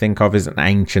Vikings I think of as an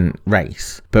ancient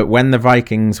race, but when the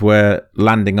Vikings were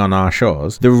landing on our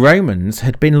shores, the Romans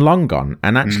had been long gone,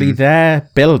 and actually their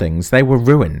buildings, they were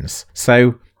ruins.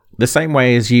 So the same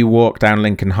way as you walk down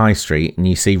Lincoln High Street and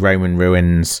you see Roman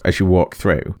ruins as you walk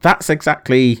through, that's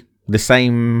exactly the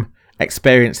same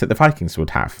experience that the Vikings would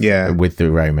have with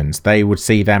the Romans. They would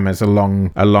see them as a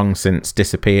long since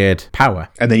disappeared power.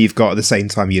 And then you've got, at the same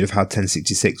time, you'd have had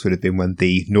 1066 would have been when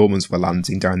the Normans were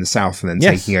landing down the south and then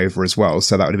taking over as well.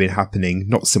 So that would have been happening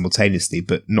not simultaneously,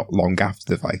 but not long after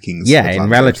the Vikings. Yeah, in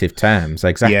relative terms,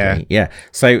 exactly. Yeah.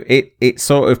 So it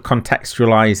sort of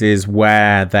contextualizes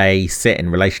where they sit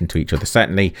in relation to each other.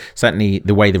 Certainly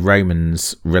the way the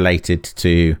Romans related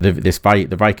to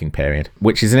the Viking period,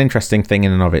 which is an interesting thing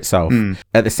in and of itself.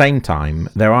 At the same time,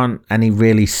 there aren't any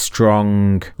really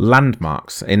strong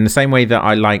landmarks in the same way that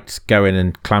I liked going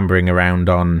and clambering around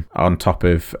on top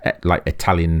of like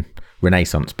Italian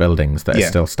Renaissance buildings that are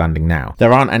still standing now.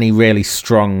 There aren't any really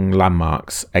strong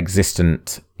landmarks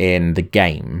existent in the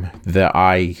game that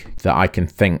I can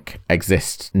think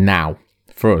exist now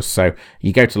for us. So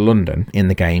you go to London in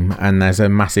the game and there's a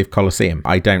massive Colosseum.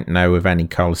 I don't know of any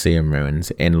Colosseum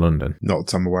ruins in London. Not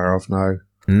that I'm aware of, no.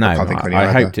 No,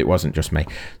 I hoped it wasn't just me.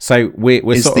 So we're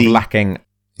sort of lacking...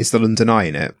 Is the London Eye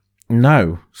in it?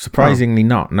 No, surprisingly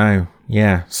not, no.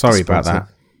 Yeah, sorry about that.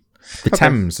 The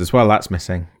Thames as well, that's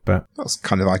missing. But that's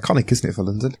kind of iconic, isn't it, for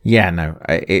London? Yeah, no,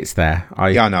 it's there.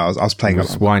 I know, I was playing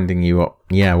along. Winding you up.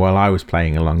 Yeah, well, I was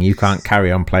playing along. You can't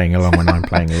carry on playing along when I'm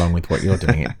playing along with what you're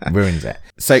doing. It ruins it.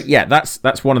 So, yeah,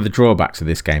 that's one of the drawbacks of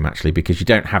this game, actually, because you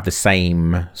don't have the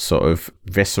same sort of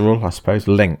visceral, I suppose,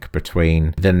 link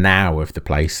between the now of the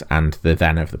place and the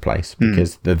then of the place,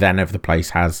 because the then of the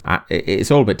place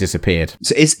it's all but disappeared.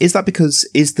 So is that because,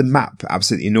 is the map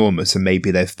absolutely enormous and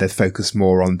maybe they've focused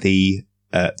more on the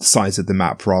size of the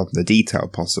map rather than the detail,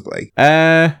 possibly?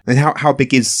 And how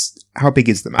big is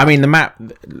the map? I mean,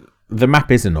 the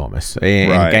map is enormous.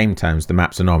 In game terms, the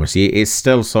map's enormous. It's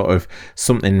still sort of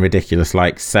something ridiculous,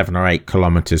 like 7 or 8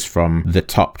 kilometers from the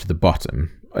top to the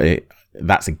bottom.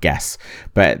 That's a guess,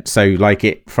 but so like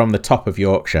it from the top of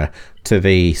Yorkshire to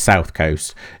the south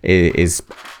coast is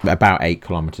about 8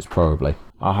 kilometers probably.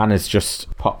 Our Hannah's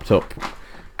just popped up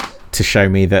to show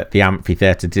me that the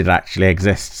amphitheatre did actually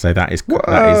exist. So that is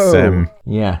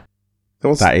yeah. There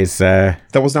was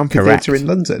an amphitheatre in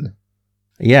London.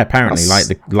 Yeah, apparently,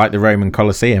 like the Roman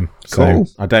Colosseum. Cool.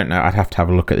 So I don't know. I'd have to have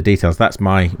a look at the details. That's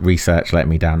my research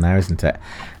letting me down there, isn't it?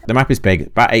 The map is big,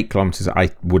 about 8 kilometres, I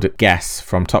would guess,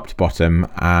 from top to bottom,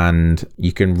 and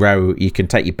you can row. You can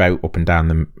take your boat up and down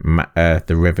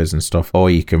the rivers and stuff,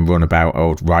 or you can run about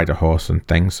or ride a horse and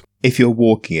things. If you're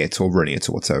walking it or running it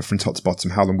or whatever from top to bottom,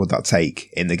 how long would that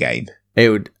take in the game? It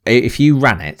would, if you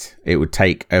ran it, it would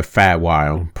take a fair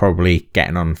while, probably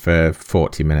getting on for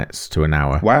 40 minutes to an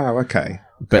hour. Wow, okay.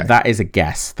 But that is a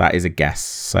guess.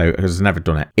 So because I've never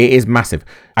done it. It is massive.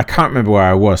 I can't remember where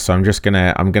I was, so I'm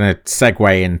gonna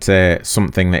segue into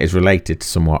something that is related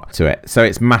somewhat to it. So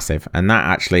it's massive, and that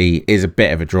actually is a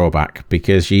bit of a drawback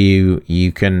because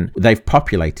they've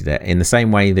populated it in the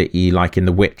same way that you, like in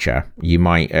The Witcher, you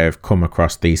might have come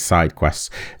across these side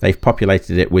quests. They've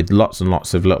populated it with lots and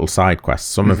lots of little side quests,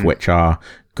 some of which are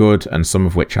good and some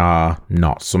of which are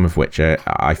not, some of which are,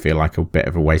 I feel like, a bit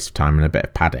of a waste of time and a bit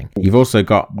of padding. You've also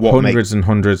got hundreds and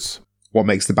hundreds. What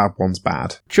makes the bad ones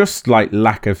bad? Just like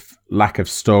lack of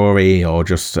story, or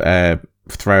just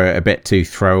throw it a bit too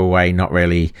throwaway, not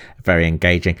really very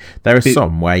engaging. There are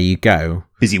some where you go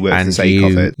busy work for the sake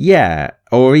of it. Yeah,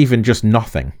 or even just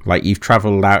nothing. Like you've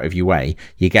travelled out of your way,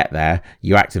 you get there,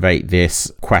 you activate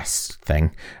this quest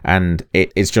thing, and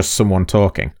it's just someone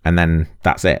talking, and then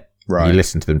that's it. Right. You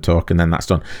listen to them talk, and then that's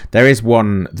done. There is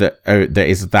one that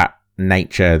is that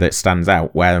nature that stands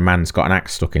out, where a man's got an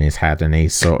axe stuck in his head, and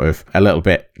he's sort of a little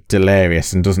bit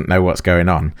delirious and doesn't know what's going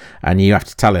on. And you have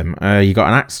to tell him, "You got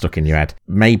an axe stuck in your head.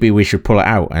 Maybe we should pull it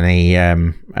out." And he,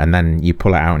 and then you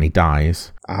pull it out, and he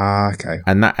dies. Ah, okay.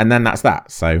 And then that's that.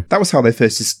 So that was how they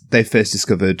first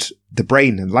discovered the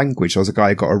brain and language. There was a guy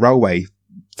who got a railway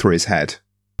through his head.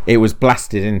 It was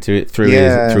blasted into it through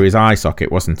his eye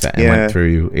socket, wasn't it? And went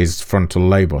through his frontal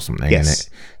lobe or something, and it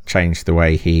changed the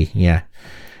way he. Yeah,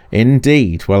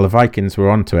 indeed. Well, the Vikings were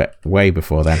onto it way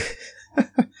before then.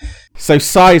 So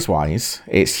size-wise,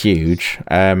 it's huge.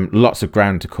 Lots of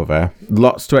ground to cover,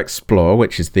 lots to explore,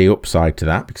 which is the upside to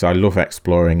that, because I love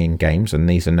exploring in games, and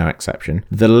these are no exception.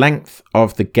 The length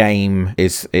of the game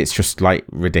it's just like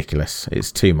ridiculous.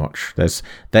 It's too much.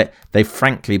 They've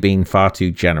frankly been far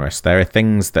too generous. There are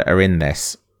things that are in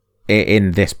this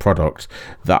product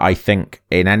that I think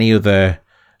in any other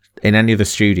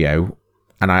studio,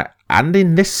 and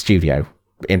in this studio,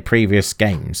 in previous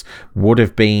games, would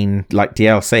have been like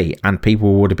DLC, and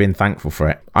people would have been thankful for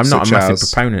it. I'm not a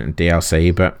massive proponent of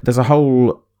DLC, but there's a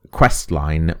whole quest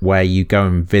line where you go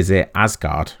and visit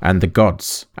Asgard and the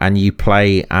gods, and you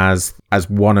play as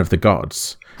one of the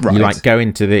gods, Right. You like go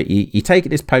into you take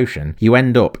this potion, you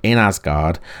end up in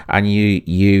Asgard, and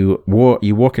you're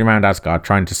walking around Asgard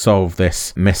trying to solve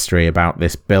this mystery about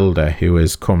this builder who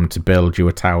has come to build you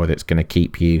a tower that's going to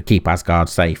keep Asgard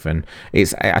safe. And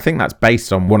I think that's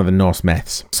based on one of the Norse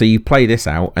myths. So you play this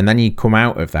out, and then you come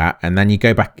out of that, and then you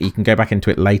can go back into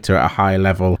it later at a higher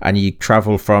level, and you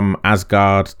travel from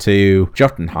Asgard to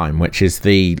Jotunheim, which is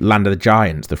the land of the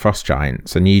giants, the frost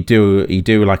giants, and you do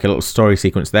like a little story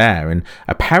sequence there. And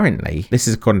apparently, this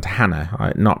is according to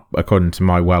Hannah, not according to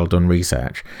my well done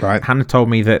research. Right. Hannah told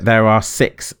me that there are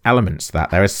 6 elements to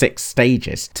that. There are 6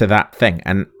 stages to that thing,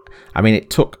 and I mean, it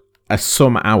took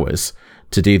some hours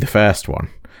to do the first one.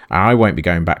 I won't be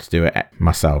going back to do it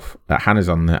myself. Hannah's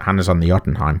on the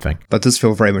Jotunheim thing. That does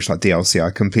feel very much like DLC.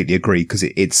 I completely agree, because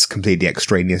it's completely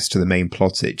extraneous to the main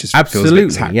plot. It just feels a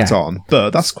bit tacked on.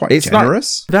 But that's quite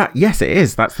generous. Yes, it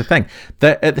is. That's the thing.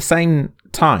 At the same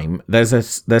time,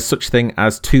 there's such thing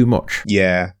as too much.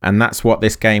 Yeah, and that's what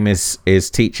this game is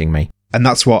teaching me. And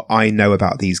that's what I know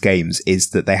about these games,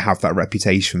 is that they have that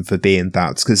reputation for being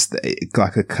that, because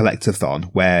like a collectathon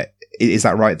where. Is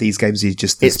that right? These games there's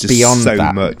just beyond so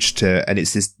that. Much to, and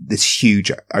it's this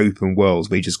huge open world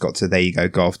where you just got to, there you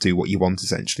go off, do what you want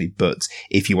essentially. But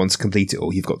if you want to complete it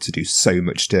all, you've got to do so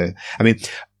much to, I mean,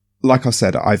 like I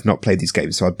said, I've not played these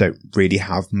games, so I don't really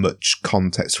have much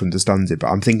context to understand it, but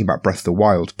I'm thinking about Breath of the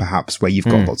Wild, perhaps, where you've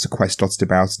got lots of quests dotted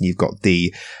about, and you've got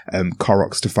the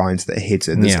Koroks to find that are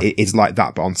hidden. Yeah. It's like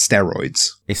that, but on steroids.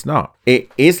 It's not.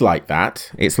 It is like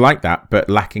that. It's like that,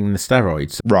 but lacking the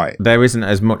steroids. Right. There isn't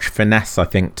as much finesse, I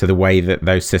think, to the way that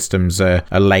those systems are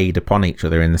laid upon each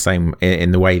other in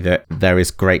the way that there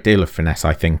is a great deal of finesse,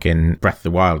 I think, in Breath of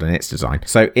the Wild and its design.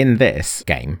 So in this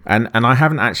game, and I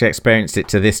haven't actually experienced it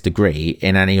to this degree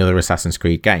in any other Assassin's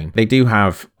Creed game. They do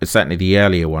have, certainly the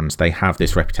earlier ones, they have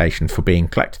this reputation for being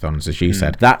collectathons, as you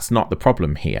said. That's not the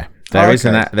problem here.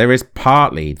 There is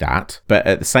partly that, but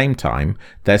at the same time,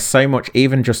 there's so much,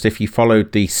 even just if you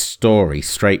followed the story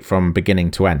straight from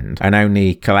beginning to end and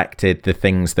only collected the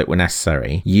things that were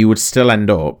necessary, you would still end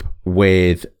up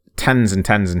with tens and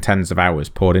tens and tens of hours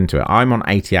poured into it. I'm on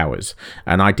 80 hours,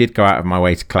 and I did go out of my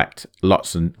way to collect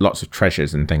lots of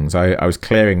treasures and things. I was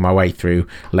clearing my way through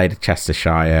Lady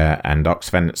Chestershire and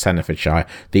Oxfenfordshire,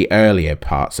 the earlier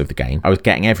parts of the game. I was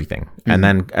getting everything. And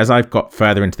then as I've got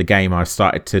further into the game, I've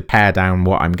started to pare down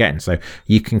what I'm getting. So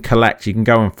you can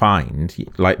go and find,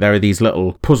 like, there are these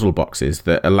little puzzle boxes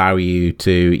that allow you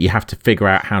have to figure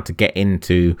out how to get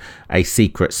into a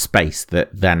secret space that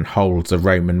then holds a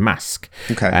Roman mask.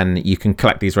 Okay. And you can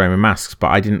collect these Roman masks,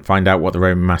 but I didn't find out what the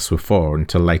Roman masks were for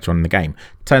until later on in the game.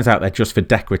 Turns out they're just for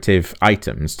decorative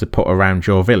items to put around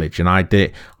your village, and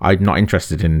I'm not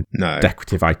interested in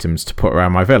decorative items to put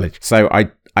around my village. So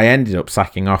I ended up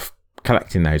sacking off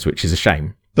collecting those, which is a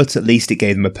shame. But at least it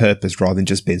gave them a purpose rather than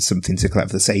just being something to collect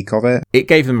for the sake of it. It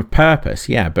gave them a purpose,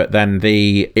 yeah, but then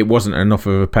it wasn't enough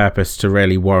of a purpose to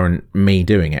really warrant me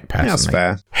doing it personally. Yeah, that's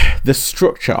fair. The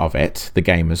structure of it, the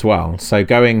game as well. So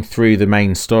going through the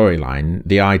main storyline,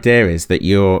 the idea is that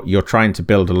you're trying to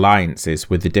build alliances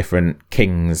with the different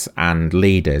kings and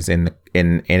leaders in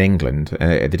England,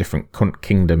 the different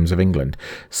kingdoms of England.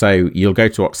 So you'll go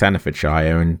to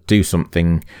Oxfenfordshire and do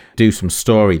some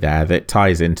story there that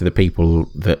ties into the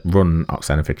people that run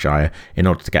Oxfenfordshire in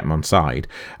order to get them on side.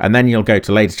 And then you'll go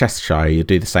to Lady Chestershire, you'll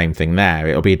do the same thing there.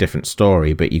 It'll be a different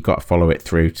story, but you've got to follow it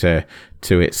through to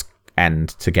its end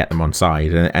to get them on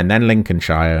side, and then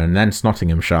Lincolnshire, and then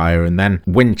Nottinghamshire, and then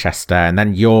Winchester, and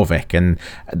then Jorvik, and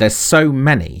there's so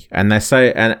many, and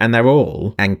they're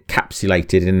all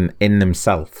encapsulated in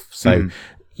themselves. So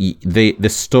the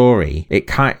story,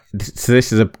 so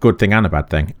this is a good thing and a bad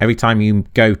thing. Every time you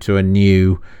go to a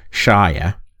new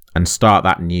shire and start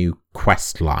that new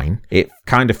quest line, it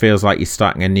kind of feels like you're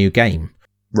starting a new game.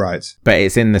 Right. But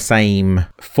it's in the same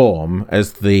form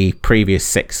as the previous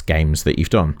 6 games that you've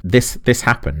done. This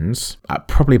happens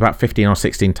probably about 15 or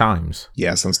 16 times.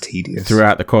 Yeah, sounds tedious.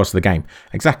 Throughout the course of the game.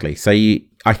 Exactly. So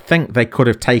I think they could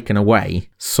have taken away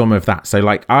some of that. So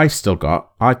like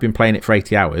I've been playing it for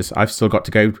 80 hours. I've still got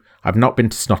to go. I've not been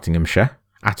to Nottinghamshire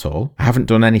at all. I haven't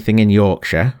done anything in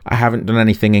Yorkshire. I haven't done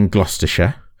anything in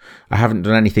Gloucestershire. I haven't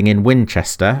done anything in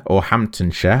Winchester or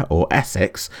Hamptonshire or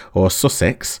Essex or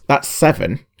Sussex. That's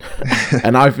 7.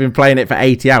 And I've been playing it for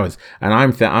 80 hours. And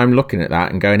I'm looking at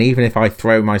that and going, even if I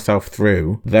throw myself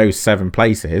through those 7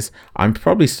 places, I'm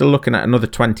probably still looking at another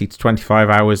 20 to 25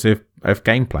 hours of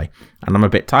gameplay. And I'm a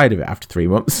bit tired of it after 3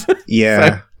 months.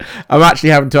 Yeah. So I'm actually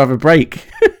having to have a break.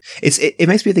 It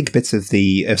makes me think a bit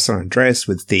of San Andreas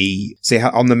with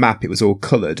on the map it was all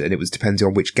coloured and it was depending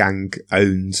on which gang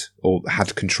owned or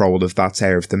had control of that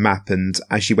area of the map, and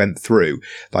as you went through,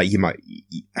 like you might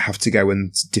have to go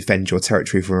and defend your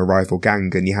territory from a rival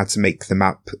gang, and you had to make the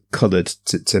map coloured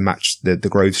to match the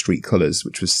Grove Street colours,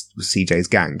 which was CJ's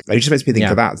gang. It just makes me think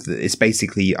of that it's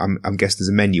basically, I'm guessing there's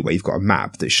a menu where you've got a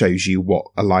map that shows you what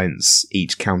alliance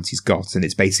each county's got, and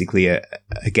it's basically a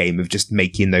game of just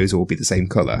making those all be the same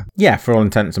colour. Yeah, for all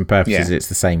intents and purposes, it's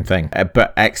the same thing,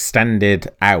 but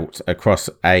extended out across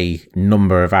a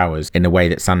number of hours in a way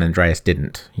that San Andreas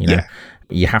didn't.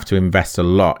 You have to invest a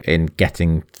lot in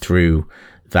getting through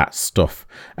that stuff,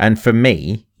 and for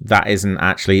me, that isn't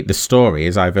actually the story,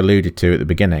 as I've alluded to at the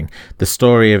beginning. The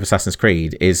story of Assassin's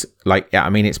Creed is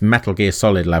it's Metal Gear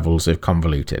Solid levels of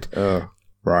convoluted.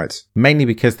 Right. Mainly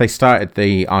because they started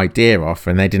the idea off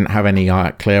and they didn't have any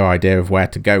clear idea of where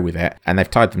to go with it, and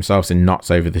they've tied themselves in knots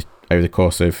over the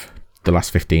course of the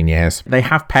last 15 years. They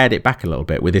have pared it back a little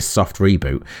bit with this soft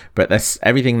reboot, but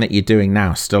everything that you're doing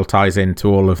now still ties into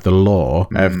all of the lore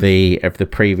of the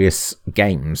previous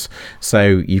games.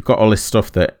 So you've got all this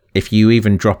stuff that if you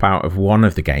even drop out of one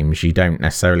of the games, you don't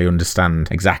necessarily understand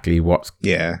exactly what's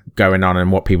going on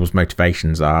and what people's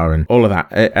motivations are and all of that.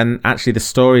 And actually the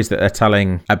stories that they're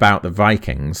telling about the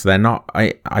Vikings, they're not,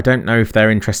 I don't know if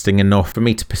they're interesting enough for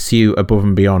me to pursue above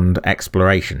and beyond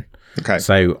exploration. Okay.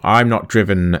 So I'm not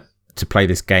driven to play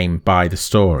this game by the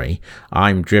story.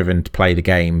 I'm driven to play the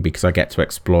game because I get to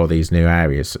explore these new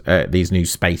areas, these new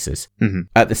spaces. Mm-hmm.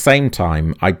 At the same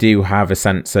time, I do have a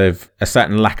sense of a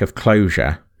certain lack of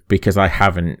closure because I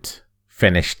haven't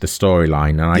finished the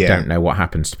storyline and I don't know what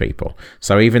happens to people.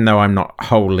 So even though I'm not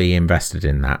wholly invested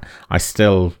in that, I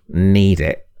still need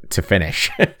it to finish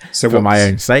for my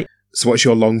own sake. So what's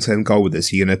your long-term goal with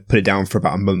this? Are you going to put it down for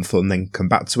about a month and then come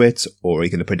back to it? Or are you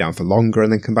going to put it down for longer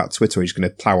and then come back to it? Or are you just going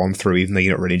to plow on through even though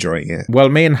you're not really enjoying it? Well,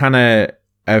 me and Hannah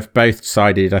have both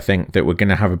decided, I think, that we're going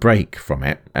to have a break from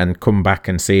it and come back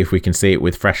and see if we can see it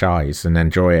with fresh eyes and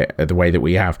enjoy it the way that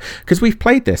we have. Because we've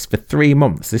played this for 3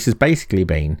 months. This has basically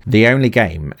been the only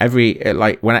game. Every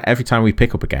time we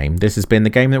pick up a game, this has been the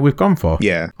game that we've gone for.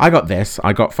 Yeah. I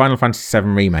got Final Fantasy VII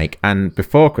Remake, and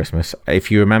before Christmas,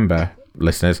 if you remember,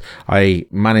 listeners, I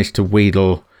managed to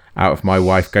wheedle out of my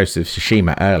wife Ghost of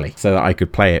Tsushima early so that I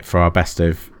could play it for our best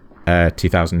of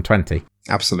 2020.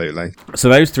 Absolutely. So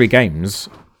those 3 games,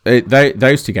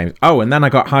 those 2 games. Oh, and then I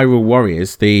got Hyrule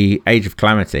Warriors, the Age of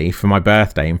Calamity, for my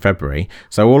birthday in February.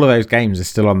 So all of those games are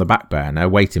still on the back burner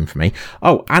waiting for me.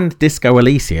 Oh, and Disco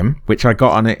Elysium, which I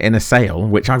got in a sale,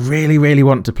 which I really, really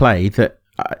want to play. The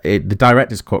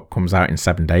director's cut comes out in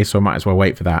 7 days, so I might as well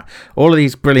wait for that. All of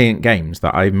these brilliant games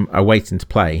that I'm awaiting to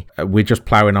play, we're just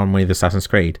ploughing on with Assassin's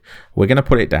Creed. We're going to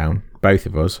put it down, both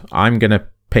of us. I'm going to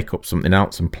pick up something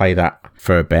else and play that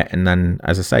for a bit, and then,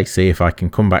 as I say, see if I can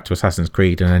come back to Assassin's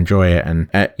Creed and enjoy it, and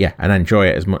enjoy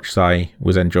it as much as I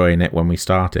was enjoying it when we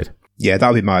started. Yeah, that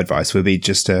would be my advice, would be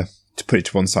just to put it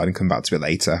to one side and come back to it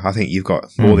later. I think you've got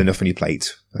more than enough on your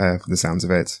plate, from the sounds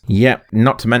of it. Yeah,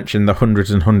 not to mention the hundreds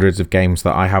and hundreds of games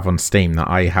that I have on Steam that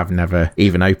I have never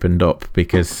even opened up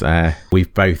because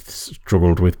we've both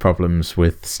struggled with problems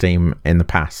with Steam in the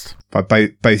past. By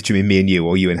both do you mean me and you,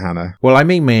 or you and Hannah? Well, I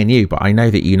mean me and you, but I know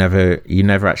that you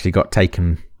never actually got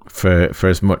taken for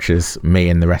as much as me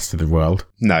and the rest of the world.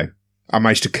 No. I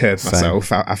managed to curb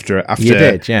myself after you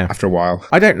did, yeah. After a while.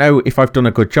 I don't know if I've done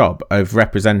a good job of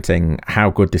representing how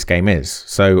good this game is,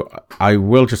 so I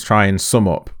will just try and sum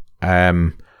up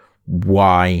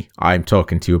why I'm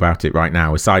talking to you about it right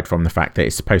now, aside from the fact that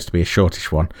it's supposed to be a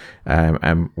shortish one.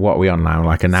 What are we on now?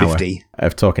 Like an hour 50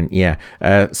 of talking. Yeah.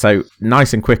 So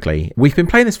nice and quickly, we've been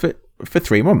playing this for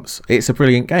 3 months. It's a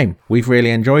brilliant game. We've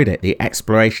really enjoyed it. The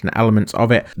exploration elements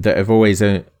of it that have always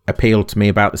appealed to me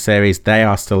about the series, they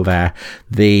are still there.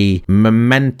 The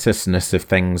momentousness of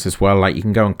things as well, like you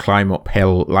can go and climb up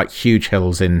huge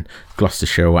hills in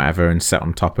Gloucestershire or whatever and sit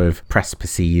on top of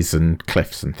precipices and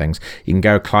cliffs and things. You can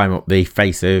go climb up the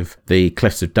face of the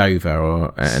cliffs of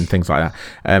Dover and things like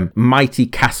that. Mighty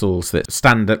castles that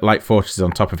stand like fortresses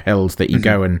on top of hills that you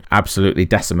go and absolutely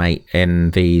decimate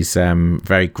in these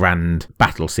very grand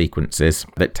battle sequences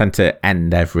that tend to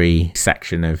end every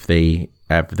section of the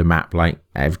map. Like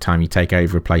every time you take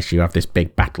over a place, you have this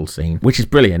big battle scene, which is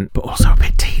brilliant, but also a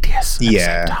bit tedious at the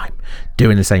same time.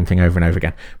 doing the same thing over and over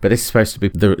again. But this is supposed to be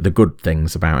the good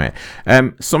things about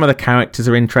it. Some of the characters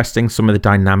are interesting, some of the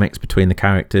dynamics between the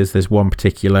characters. There's one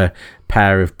particular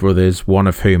pair of brothers, one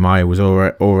of whom I was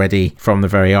already from the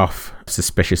very off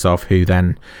suspicious of, who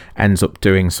then ends up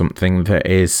doing something that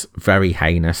is very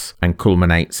heinous and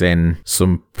culminates in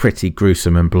some pretty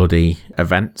gruesome and bloody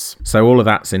events. So all of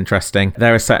that's interesting.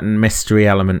 There are certain mystery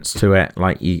elements to it,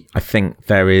 like I think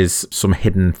there is some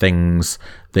hidden things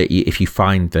that if you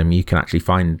find them, you can actually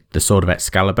find the Sword of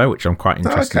Excalibur, which I'm quite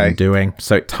interested in doing.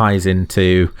 So it ties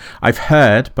into, I've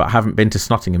heard, but I haven't been to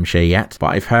Nottinghamshire yet, but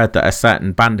I've heard that a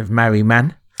certain band of merry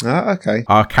men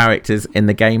are characters in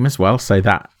the game as well. So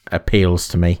that appeals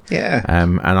to me. Yeah.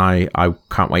 And I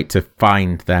can't wait to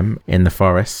find them in the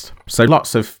forest. So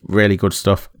lots of really good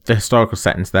stuff. The historical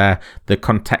settings there, the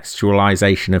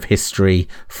contextualization of history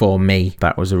for me,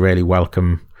 that was a really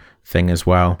welcome thing as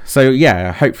well. So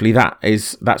yeah, hopefully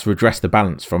that's redressed the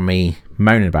balance from me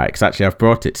moaning about it, because actually I've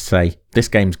brought it to say this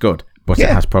game's good, but it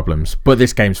has problems, but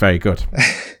this game's very good.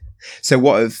 So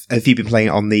what have you been playing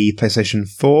on the PlayStation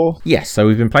 4? Yes, so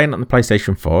we've been playing it on the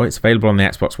PlayStation 4. It's available on the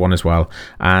Xbox One as well,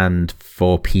 and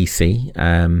for PC.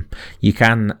 You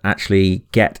can actually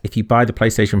get, if you buy the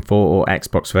PlayStation 4 or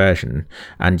Xbox version,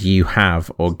 and you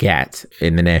have or get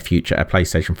in the near future a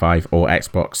PlayStation 5 or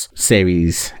Xbox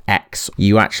Series X,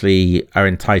 you actually are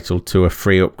entitled to a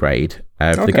free upgrade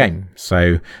of the game.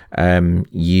 So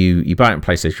you buy it on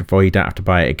PlayStation 4, you don't have to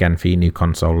buy it again for your new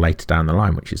console later down the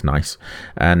line, which is nice.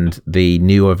 And the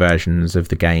newer versions of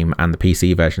the game and the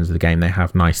PC versions of the game, they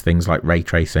have nice things like ray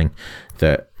tracing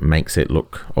that makes it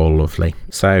look all lovely.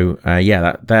 So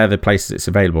they're the places it's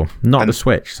available, not the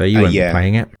Switch, so you won't be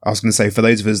playing it. I was going to say, for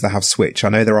those of us that have Switch, I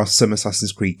know there are some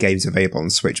Assassin's Creed games available on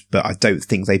Switch, but I don't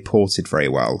think they ported very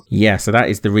well. Yeah, so that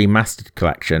is the remastered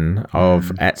collection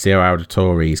of Ezio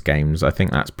Auditore's games. I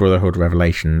think that's Brotherhood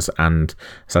Revelations and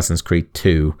Assassin's Creed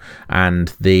 2,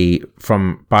 and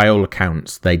by all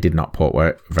accounts, they did not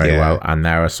port very well, and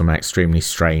there are some extremely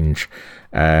strange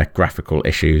graphical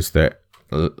issues that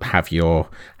have your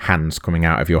hands coming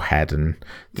out of your head and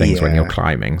things when you're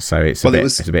climbing. So it's a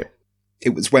bit. It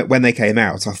was when they came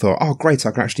out, I thought, oh great,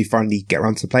 I can actually finally get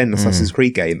around to playing an Assassin's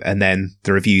Creed game. And then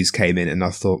the reviews came in, and I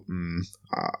thought,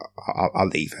 I'll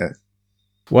leave it.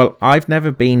 Well, I've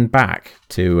never been back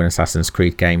to an Assassin's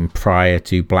Creed game prior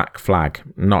to Black Flag,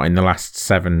 not in the last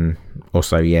 7 or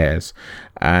so years.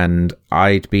 And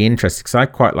I'd be interested, because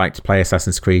I'd quite like to play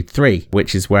Assassin's Creed 3,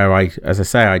 which is where I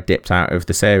dipped out of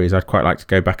the series. I'd quite like to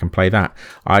go back and play that.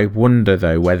 I wonder,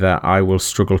 though, whether I will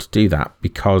struggle to do that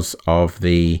because of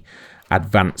the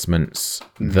advancements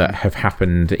that have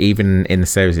happened even in the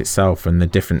series itself and the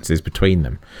differences between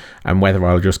them, and whether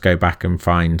I'll just go back and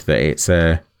find that it's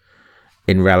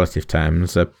in relative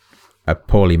terms, a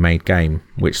poorly made game,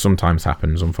 which sometimes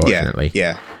happens, unfortunately.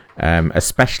 Yeah.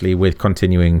 Especially with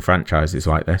continuing franchises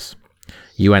like this.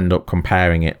 You end up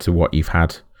comparing it to what you've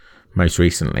had most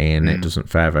recently, and it doesn't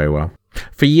fare very well.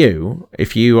 For you,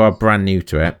 if you are brand new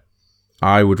to it,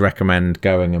 I would recommend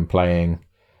going and playing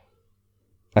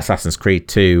Assassin's Creed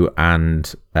 2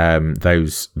 and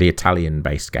the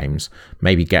Italian-based games.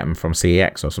 Maybe get them from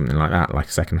CEX or something like that, like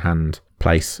a second-hand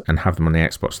place, and have them on the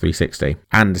Xbox 360.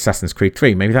 And Assassin's Creed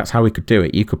 3, maybe that's how we could do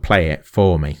it. You could play it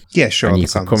for me. Yeah, sure. And you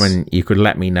could come and you could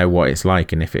let me know what it's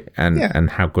like and and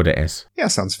how good it is. Yeah,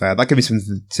 sounds fair. That gives me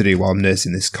something to do while I'm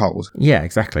nursing this cold. Yeah,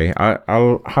 exactly.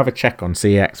 I'll have a check on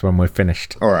CEX when we're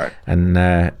finished. All right.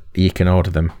 And you can order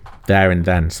them there and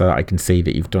then, so that I can see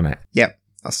that you've done it. Yep.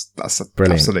 That's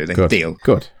brilliant. Absolutely Good. Deal.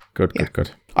 Good.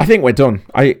 I think we're done.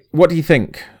 What do you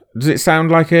think? Does it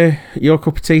sound like your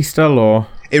cup of tea still, or?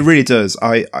 It really does.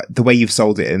 I the way you've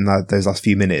sold it in those last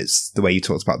few minutes, the way you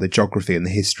talked about the geography and the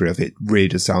history of it, really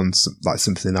does sound like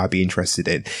something I'd be interested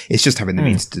in. It's just having the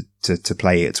means to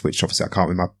play it, which obviously I can't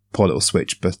with my poor little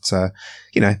Switch. But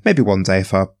maybe one day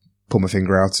if I pull my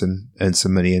finger out and earn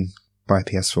some money and buy a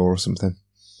PS4 or something.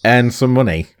 Earn some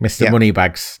money. Mr.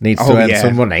 Moneybags needs to earn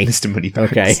some money. Mr.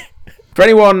 Moneybags. Okay. For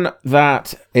anyone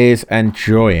that is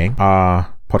enjoying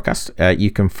our podcast,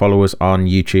 you can follow us on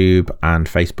YouTube and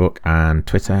Facebook and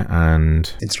Twitter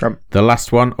and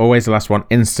Instagram. Always the last one,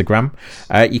 Instagram.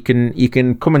 You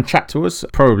can come and chat to us,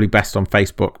 probably best on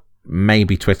Facebook,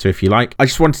 maybe Twitter if you like. I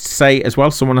just wanted to say as well,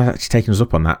 someone has actually taken us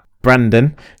up on that.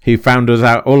 Brandon, who found us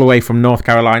out all the way from North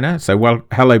Carolina. So,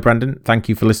 hello, Brandon. Thank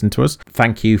you for listening to us.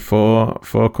 Thank you for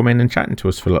coming and chatting to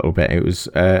us for a little bit. It was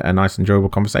a nice, enjoyable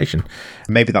conversation.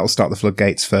 Maybe that will start the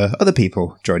floodgates for other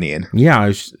people joining in. Yeah, I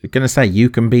was going to say, you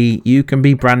can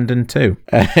be Brandon too,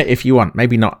 if you want.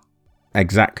 Maybe not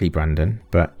exactly Brandon,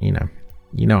 but you know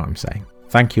what I'm saying.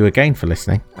 thank you again for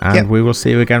listening, and Yep. we will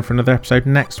see you again for another episode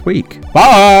next week.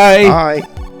 Bye!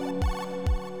 Bye.